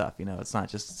stunts and stuff. It's not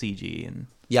just CG. And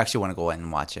you actually want to go in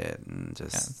and watch it and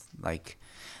just like,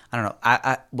 I don't know.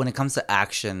 I when it comes to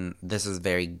action, this is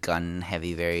very gun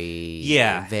heavy, very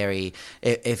very.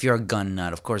 If you're a gun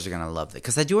nut, of course you're gonna love it.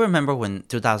 Because I do remember when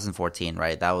 2014,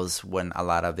 right? That was when a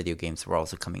lot of video games were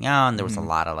also coming out. And there was a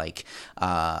lot of like,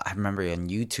 I remember on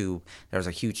YouTube there was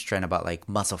a huge trend about like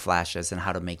muscle flashes and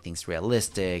how to make things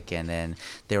realistic. And then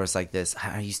there was like this.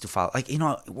 I used to follow like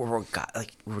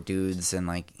we're dudes and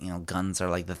like guns are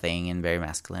like the thing and very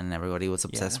masculine and everybody was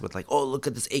obsessed with like, oh, look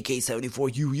at this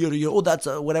AK-74, oh, that's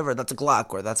a whatever. That's a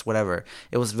Glock or that's whatever.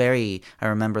 It was very. I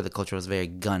remember the culture was very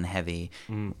gun heavy.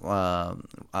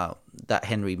 That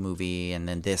Henry movie and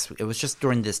then this. It was just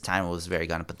during this time it was very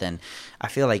gun. But then I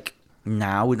feel like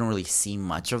now we don't really see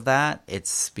much of that.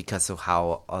 It's because of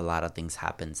how a lot of things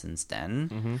happen since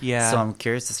then. Yeah. So I'm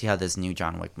curious to see how this new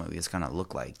John Wick movie is gonna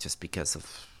look like, just because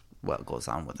of what goes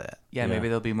on with it. Yeah, maybe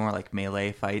there'll be more like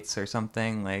melee fights or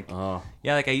something. Like,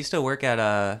 like I used to work at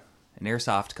an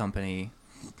airsoft company,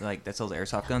 like that sells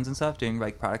airsoft guns and stuff, doing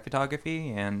like product photography,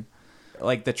 and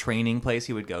like the training place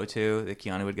he would go to, that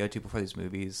Keanu would go to before these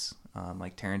movies,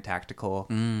 like Terran Tactical.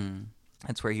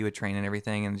 That's where he would train and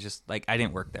everything. And just like, I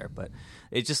didn't work there, but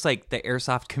it's just like the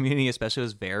airsoft community especially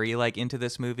was very like into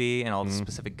this movie and all the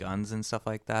specific guns and stuff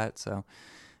like that. So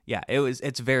yeah,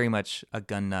 it's very much a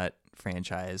gun nut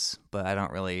franchise, but I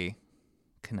don't really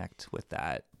connect with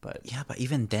that. But yeah, but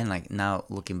even then, like now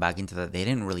looking back into that, they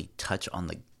didn't really touch on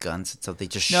the guns, so they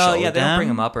just they them. don't bring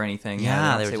them up or anything.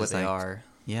 Yeah, they they don't say were what just they like, are.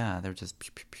 Yeah, they're just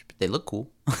they look cool.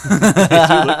 They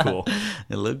do look cool.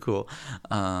 They look cool.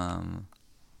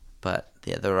 But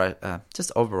yeah,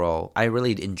 just overall, I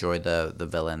really enjoyed the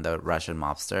villain, the Russian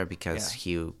mobster, because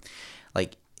he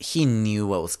knew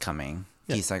what was coming.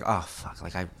 Yeah. He's like, oh fuck,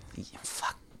 I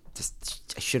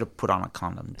should have put on a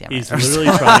condom. Damn it! He's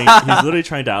literally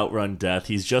trying to outrun death.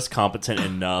 He's just competent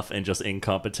enough and just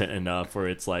incompetent enough where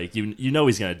it's like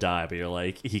he's gonna die, but you're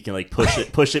like he can like push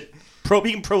it,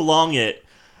 he can prolong it,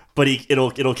 but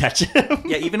it'll catch him.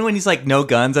 Yeah, even when he's like no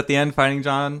guns at the end fighting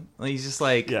John, he's just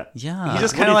like yeah. He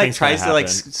just kind of like tries to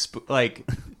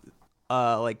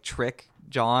like trick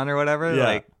John or whatever. Yeah.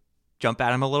 Like jump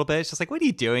at him a little bit. It's just like, what are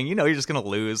you doing? You're just gonna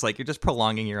lose. Like you're just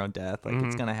prolonging your own death. Like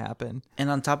it's gonna happen. And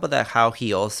on top of that, how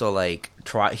he also like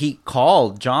he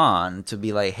called John to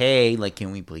be like, hey, like,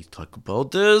 can we please talk about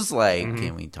this? Like,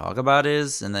 can we talk about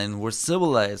this? And then we're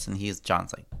civilized. And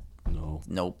John's like,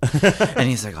 nope. And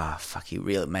he's like, oh fuck, he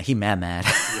mad.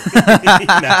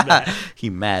 He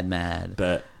mad.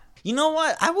 But you know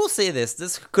what? I will say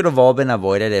this could have all been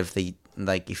avoided if he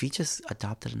just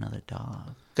adopted another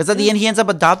dog. Because at the end, he ends up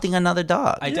adopting another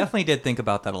dog. I definitely did think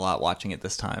about that a lot watching it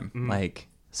this time. Like,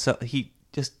 so he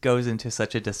just goes into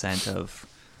such a descent of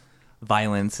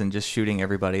violence and just shooting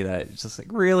everybody that it's just like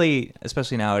really,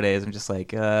 especially nowadays, I'm just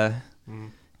like, yeah,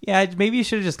 maybe you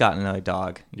should have just gotten another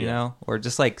dog, you know? Or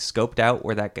just like scoped out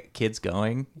where that kid's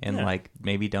going and like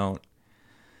maybe don't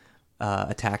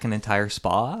attack an entire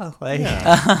spa. Like,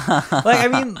 like I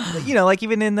mean, like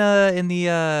even in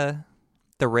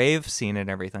the rave scene and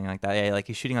everything like that, like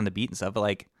he's shooting on the beat and stuff, but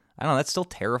like I don't know, that's still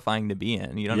terrifying to be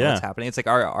in. You don't know what's happening. It's like,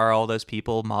 are all those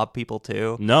people mob people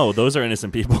too? No, those are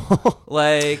innocent people.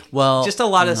 Like, well, just a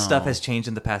lot of stuff has changed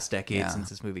in the past decade since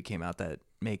this movie came out that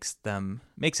makes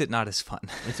it not as fun.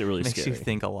 Makes it really makes scary. you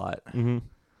think a lot.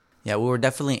 Yeah, we were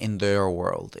definitely in their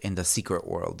world, in the secret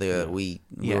world. We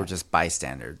were just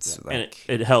bystanders. Yeah. And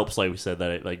it helps, like we said, that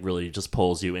it like really just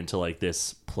pulls you into like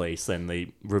this place, and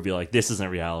they reveal like this isn't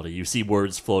reality. You see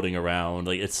words floating around,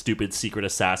 like it's stupid secret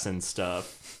assassin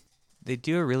stuff. They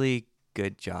do a really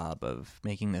good job of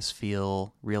making this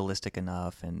feel realistic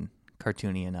enough and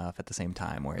cartoony enough at the same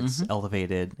time, where it's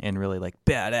elevated and really like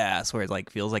badass, where it like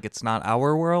feels like it's not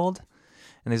our world,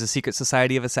 and there's a secret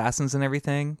society of assassins and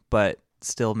everything, but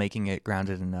still making it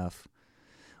grounded enough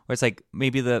where it's like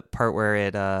maybe the part where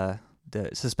it the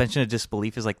suspension of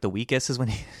disbelief is like the weakest is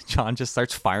when John just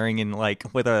starts firing in like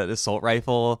with an assault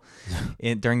rifle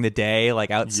during the day,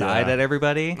 like outside at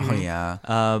everybody. Oh yeah.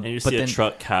 And you see a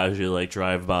truck casually like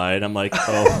drive by, and I'm like,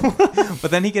 oh.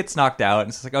 But then he gets knocked out, and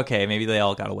it's like, okay, maybe they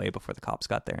all got away before the cops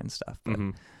got there and stuff. But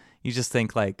you just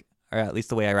think like, or at least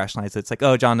the way I rationalize it, it's like,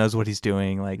 oh, John knows what he's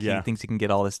doing. Like he thinks he can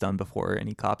get all this done before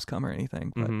any cops come or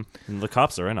anything. But And the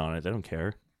cops are in on it; they don't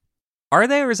care. Are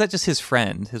they, or is that just his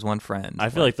friend, his one friend? I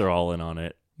feel like they're all in on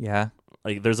it. Yeah.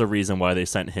 Like, there's a reason why they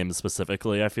sent him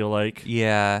specifically, I feel like.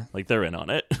 Yeah. Like, they're in on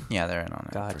it. Yeah, they're in on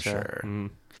it for sure.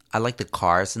 I like the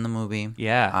cars in the movie.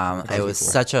 Yeah. It was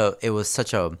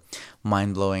such a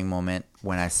mind-blowing moment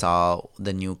when I saw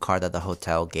the new car that the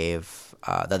hotel gave,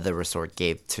 that the resort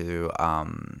gave to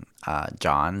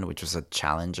John, which was a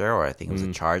Challenger, or I think it was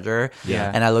a Charger.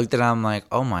 Yeah. And I looked at it, I'm like,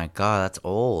 oh my god, that's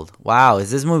old. Wow, is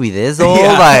this movie this old?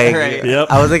 Yeah, like, right. Yep.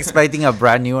 I was expecting a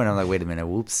brand new one. I'm like, wait a minute,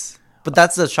 whoops. But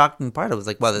that's the shocking part. I was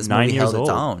like, wow, this 9 movie years held its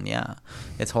old. own. Yeah,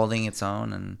 it's holding its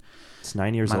own, and It's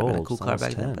 9 years might have old. been a cool It's car almost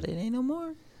back then, 10. but it ain't no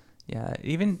more. Yeah. It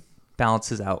even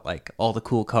balances out like all the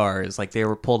cool cars. Like they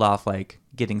were pulled off like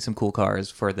getting some cool cars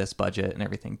for this budget and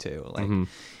everything too. Like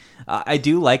I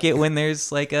do like it when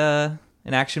there's like an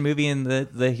action movie and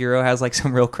the hero has like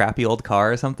some real crappy old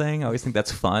car or something. I always think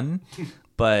that's fun.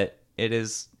 But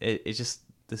it's just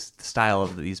the style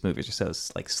of these movies are so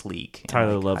like sleek. And,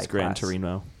 Tyler like, loves high Gran class.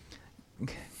 Torino.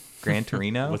 Gran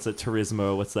Torino? What's it?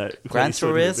 Turismo? What's that? Gran What used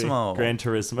to be? Turismo. Gran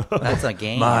Turismo. That's a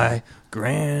game. My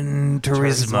Gran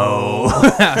Turismo.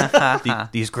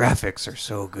 These graphics are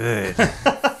so good.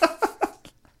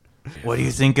 What do you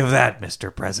think of that,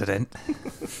 Mr. President?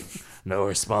 No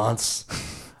response.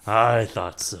 I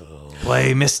thought so.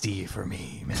 Play Misty for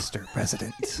me, Mr.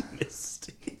 President.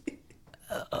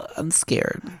 I'm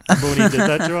scared. Remember when he did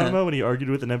that, Jeronimo? When he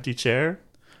argued with an empty chair?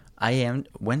 I am.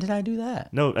 When did I do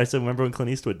that? No, I said, remember when Clint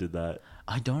Eastwood did that?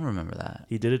 I don't remember that.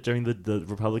 He did it during the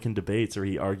Republican debates where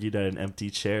he argued at an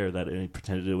empty chair that he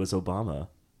pretended it was Obama.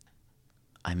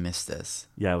 I missed this.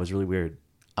 Yeah, it was really weird.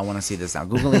 I want to see this now.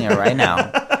 Googling it right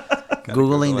now.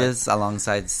 Googling this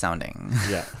alongside sounding.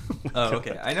 Yeah. Oh,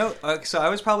 okay. I know. So I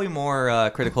was probably more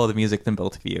critical of the music than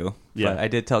both of you. Yeah. But I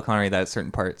did tell Konnery that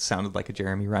certain parts sounded like a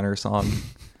Jeremy Renner song.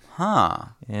 Huh.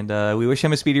 And we wish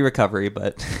him a speedy recovery,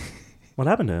 but... What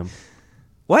happened to him?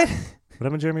 What? What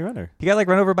happened to Jeremy Renner? He got like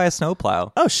run over by a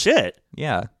snowplow. Oh, shit.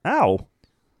 Yeah. Ow.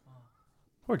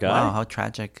 Poor guy. Wow, how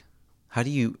tragic. How do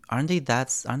you... Aren't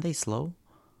they slow?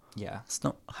 Yeah.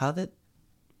 How did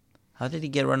he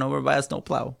get run over by a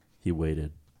snowplow? He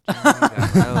waited.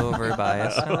 Got run over by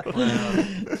a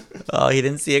snowplow. Oh, he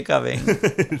didn't see it coming.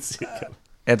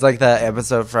 It's like the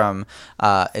episode from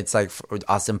it's like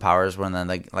Austin Powers when then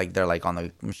like they're like on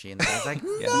the machine. It's like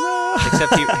Yeah.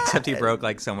 Except he broke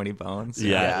like so many bones.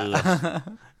 Yeah.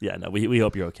 Yeah, no, we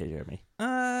hope you're okay, Jeremy.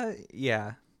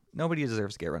 Yeah. Nobody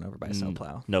deserves to get run over by a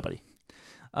snowplow. Nobody.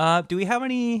 Do we have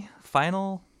any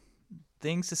final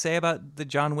things to say about the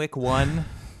John Wick 1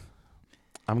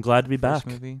 I'm glad to be back.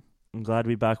 movie? I'm glad to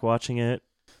be back watching it.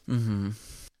 mm-hmm.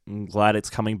 I'm glad it's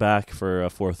coming back for a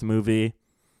fourth movie.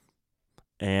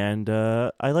 And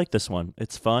I like this one.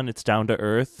 It's fun. It's down to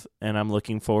earth. And I'm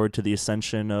looking forward to the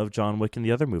ascension of John Wick in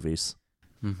the other movies.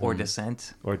 Mm-hmm. Or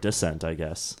Descent? Or Descent, I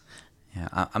guess.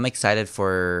 Yeah, I'm excited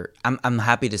for. I'm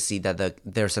happy to see that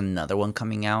there's another one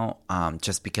coming out.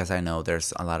 Just because I know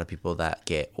there's a lot of people that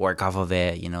get work off of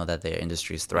it. You know that their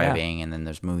industry is thriving, and then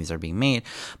there's movies are being made.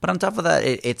 But on top of that,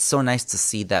 it's so nice to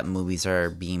see that movies are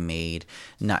being made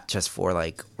not just for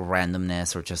like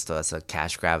randomness or just as a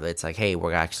cash grab. It's like, hey,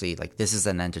 we're actually like this is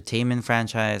an entertainment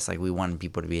franchise. Like we want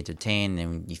people to be entertained,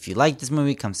 and if you like this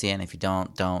movie, come see it. And if you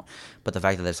don't. But the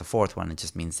fact that there's a fourth one, it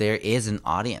just means there is an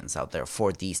audience out there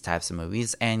for these types of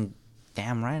movies, and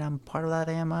damn right, I'm part of that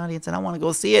damn audience, and I want to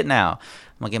go see it now.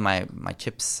 I'm gonna get my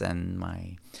chips and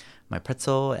my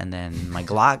pretzel, and then my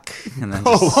Glock, and then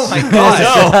just, Oh my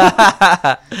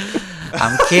god!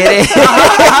 I'm kidding.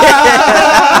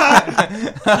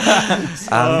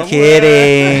 I'm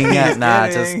kidding. Nah,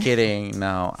 just kidding.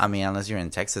 No, I mean unless you're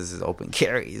in Texas, it's open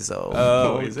carry.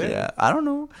 So Is it? Yeah, I don't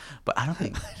know, but I don't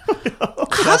think.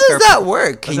 How How does that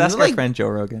work? Can Let's ask you our like? friend Joe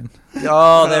Rogan.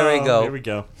 Oh, there we go. There we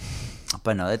go.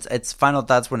 But no, it's final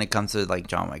thoughts when it comes to like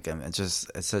John Wick. I mean,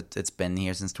 it's been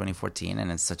here since 2014,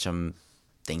 and it's such a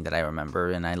thing that I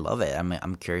remember, and I love it.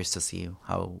 I'm curious to see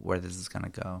where this is gonna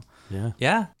go.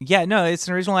 Yeah. No, it's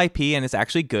an original IP, and it's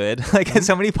actually good. Like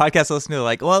so many podcasts I listen to,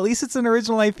 like, well, at least it's an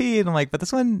original IP, and I'm like, but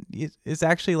this one is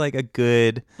actually like a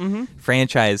good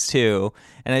franchise too.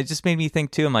 And it just made me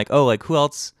think too. I'm like, oh, like who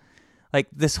else? Like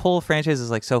this whole franchise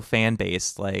is like so fan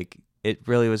based. Like it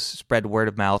really was spread word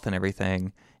of mouth and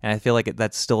everything. and I feel like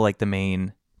that's still like the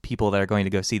main people that are going to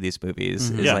go see these movies.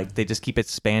 Is like they just keep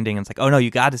expanding, and it's like, oh no, you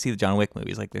got to see the John Wick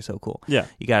movies. Like they're so cool. Yeah,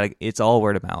 you got to. It's all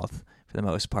word of mouth for the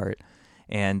most part,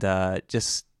 and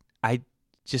just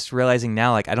realizing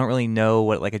now, like I don't really know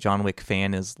what like a John Wick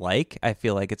fan is like. I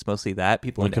feel like it's mostly that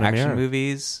people into action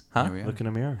movies. Huh? Look in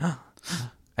a mirror.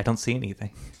 I don't see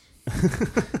anything.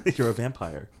 You're a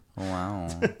vampire. Wow.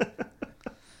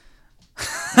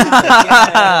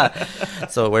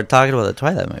 So we're talking about the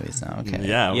Twilight movies now. Okay.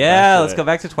 Yeah. Let's go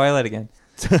back to Twilight again.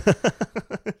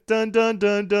 Dun, dun,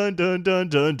 dun, dun, dun, dun,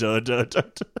 dun, dun, dun,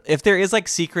 dun. If there is like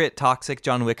secret toxic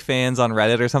John Wick fans on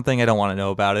Reddit or something, I don't want to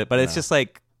know about it. But it's just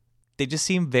like they just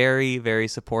seem very, very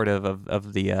supportive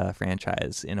of the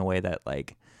franchise in a way that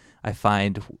like I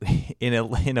find in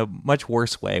a much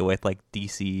worse way with like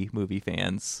DC movie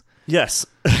fans. Yes.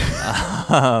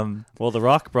 Well, The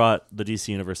Rock brought the DC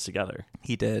universe together.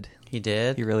 He did. He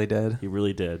did? He really did. He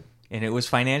really did. And it was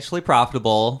financially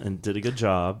profitable. And did a good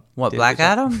job. What, Black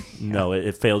Adam? No,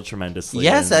 it failed tremendously.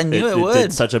 Yes, I knew it would. It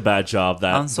did such a bad job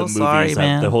that I'm so sorry,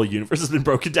 man. The whole universe has been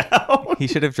broken down. He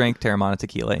should have drank Terramana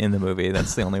tequila in the movie.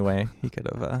 That's the only way he could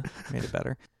have made it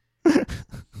better.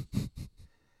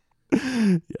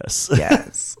 Yes.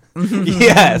 Yes.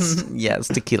 Yes. Yes,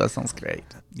 tequila sounds great.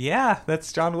 Yeah,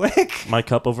 that's John Wick. My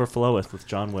cup overfloweth with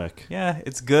John Wick. Yeah,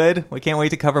 it's good. We can't wait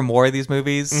to cover more of these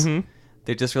movies. Mm-hmm.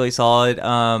 They're just really solid.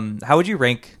 How would you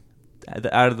rank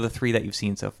out of the three that you've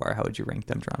seen so far? How would you rank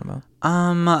them, Geronimo?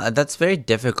 That's very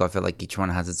difficult. I feel like each one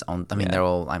has its own. I mean, they're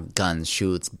all guns,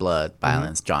 shoots, blood,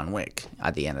 violence, John Wick.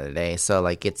 At the end of the day, so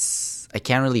like I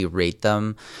can't really rate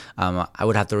them. I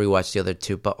would have to rewatch the other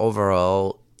two, but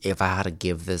overall, if I had to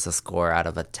give this a score out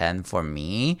of a 10 for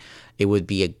me, it would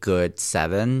be a good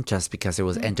 7 just because it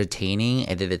was entertaining.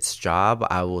 It did its job.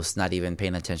 I was not even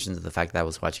paying attention to the fact that I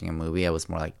was watching a movie. I was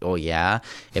more like, oh yeah,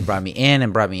 it brought me in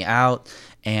and brought me out.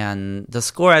 And the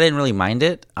score, I didn't really mind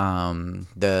it.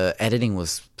 The editing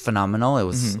was phenomenal. It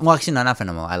was, well, actually, not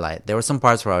phenomenal. I lied. There were some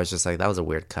parts where I was just like, that was a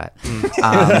weird cut.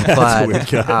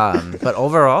 But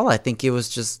overall, I think it was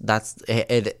just,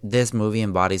 this movie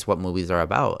embodies what movies are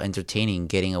about. Entertaining,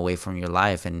 getting away from your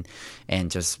life and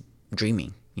just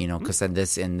dreaming. You know, because in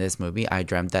this movie, I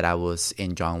dreamt that I was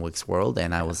in John Wick's world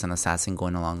and I was an assassin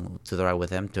going along to the ride with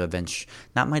him to avenge,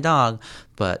 not my dog,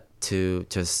 but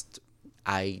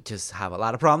I just have a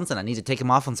lot of problems and I need to take him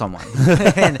off on someone.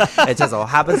 And it just all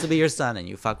happens to be your son and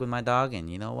you fuck with my dog and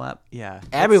you know what? Yeah.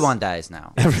 Everyone dies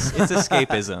now. It's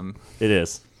escapism. It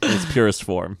is. In its purest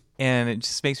form. And it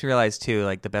just makes me realize, too,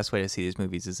 like the best way to see these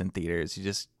movies is in theaters. You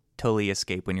just totally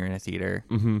escape when you're in a theater.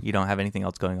 Mm-hmm. You don't have anything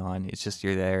else going on. It's just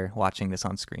you're there watching this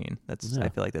on screen. I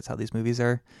feel like that's how these movies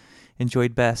are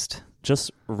enjoyed best. Just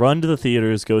run to the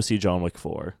theaters, go see John Wick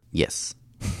 4. Yes.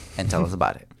 And tell us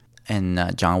about it.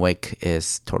 And John Wick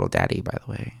is total daddy, by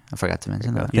the way. I forgot to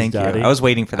mention that. Thank daddy. you. I was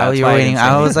waiting for that. You were waiting.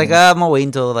 I was like, I'm gonna wait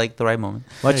until like the right moment.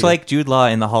 Much like Jude Law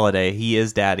in The Holiday, he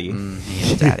is daddy.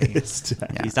 He is daddy.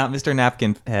 Yeah. He's not Mr.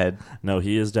 Napkin Head. No,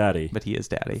 he is daddy. But he is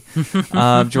daddy.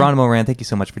 Geronimo Moran, thank you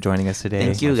so much for joining us today.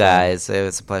 Thank you, guys. It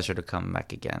was a pleasure to come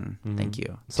back again. Mm-hmm. Thank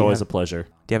you. It's always a pleasure.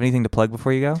 Do you have anything to plug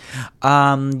before you go?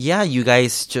 Yeah, you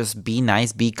guys just be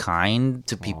nice, be kind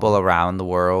to people around the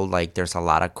world. Like, there's a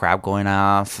lot of crap going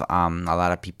off. A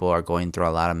lot of people are going through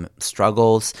a lot of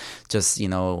struggles. Just,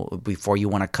 before you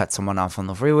want to cut someone off on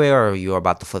the freeway or you're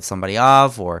about to flip somebody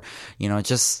off or,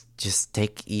 just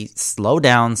slow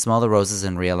down, smell the roses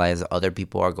and realize other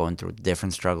people are going through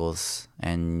different struggles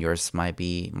and yours might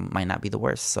not be the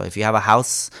worst. So if you have a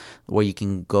house where you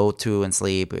can go to and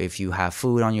sleep, if you have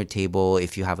food on your table,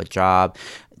 if you have a job,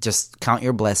 just count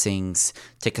your blessings,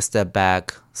 take a step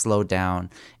back, slow down,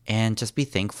 and just be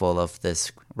thankful of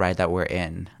this ride that we're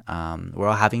in. We're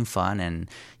all having fun and,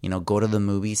 go to the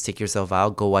movies, take yourself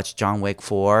out, go watch John Wick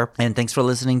 4. And thanks for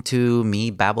listening to me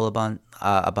babble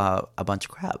about a bunch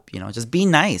of crap. Just be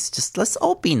nice. Just let's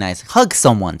all be nice. Hug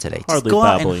someone today. Hardly just go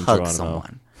out babbling, and hug Geronimo.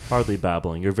 Someone. Hardly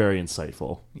babbling. You're very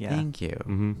insightful. Yeah. Thank you.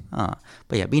 Mm-hmm.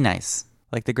 But yeah, be nice.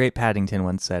 Like the great Paddington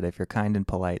once said, if you're kind and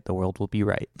polite, the world will be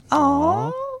right.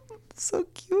 Aww. So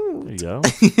cute. There you go.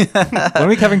 When are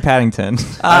we covering Paddington?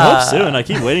 I hope soon. I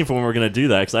keep waiting for when we're going to do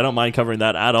that because I don't mind covering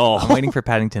that at all. I'm waiting for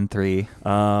Paddington 3.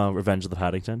 Revenge of the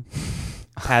Paddington.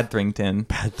 Padthrington.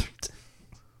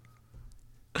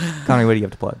 Konnery, what do you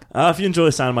have to plug? If you enjoy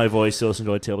the sound of my voice, you'll also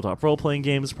enjoy tabletop role-playing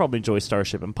games. Probably enjoy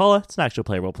Starship Impala. It's an actual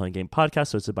play role-playing game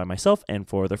podcast hosted by myself and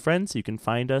 4 other friends. You can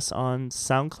find us on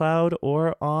SoundCloud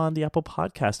or on the Apple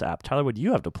Podcast app. Tyler, what do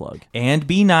you have to plug? And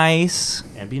be nice.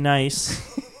 Be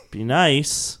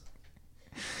nice.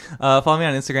 Follow me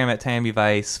on Instagram at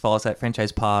TiambyVice. Follow us at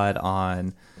Friendchise Pod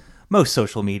on most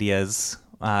social medias.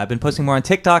 I've been posting more on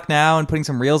TikTok now and putting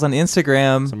some reels on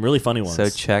Instagram. Some really funny ones. So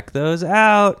check those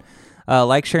out.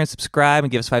 Like, share, and subscribe,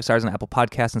 and give us 5 stars on Apple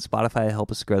Podcasts and Spotify to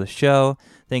help us grow the show.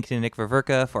 Thank you to Nick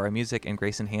Ververka for our music and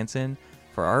Grayson Hanson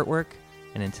for our artwork.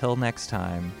 And until next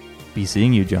time, be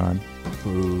seeing you, John.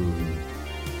 Ooh.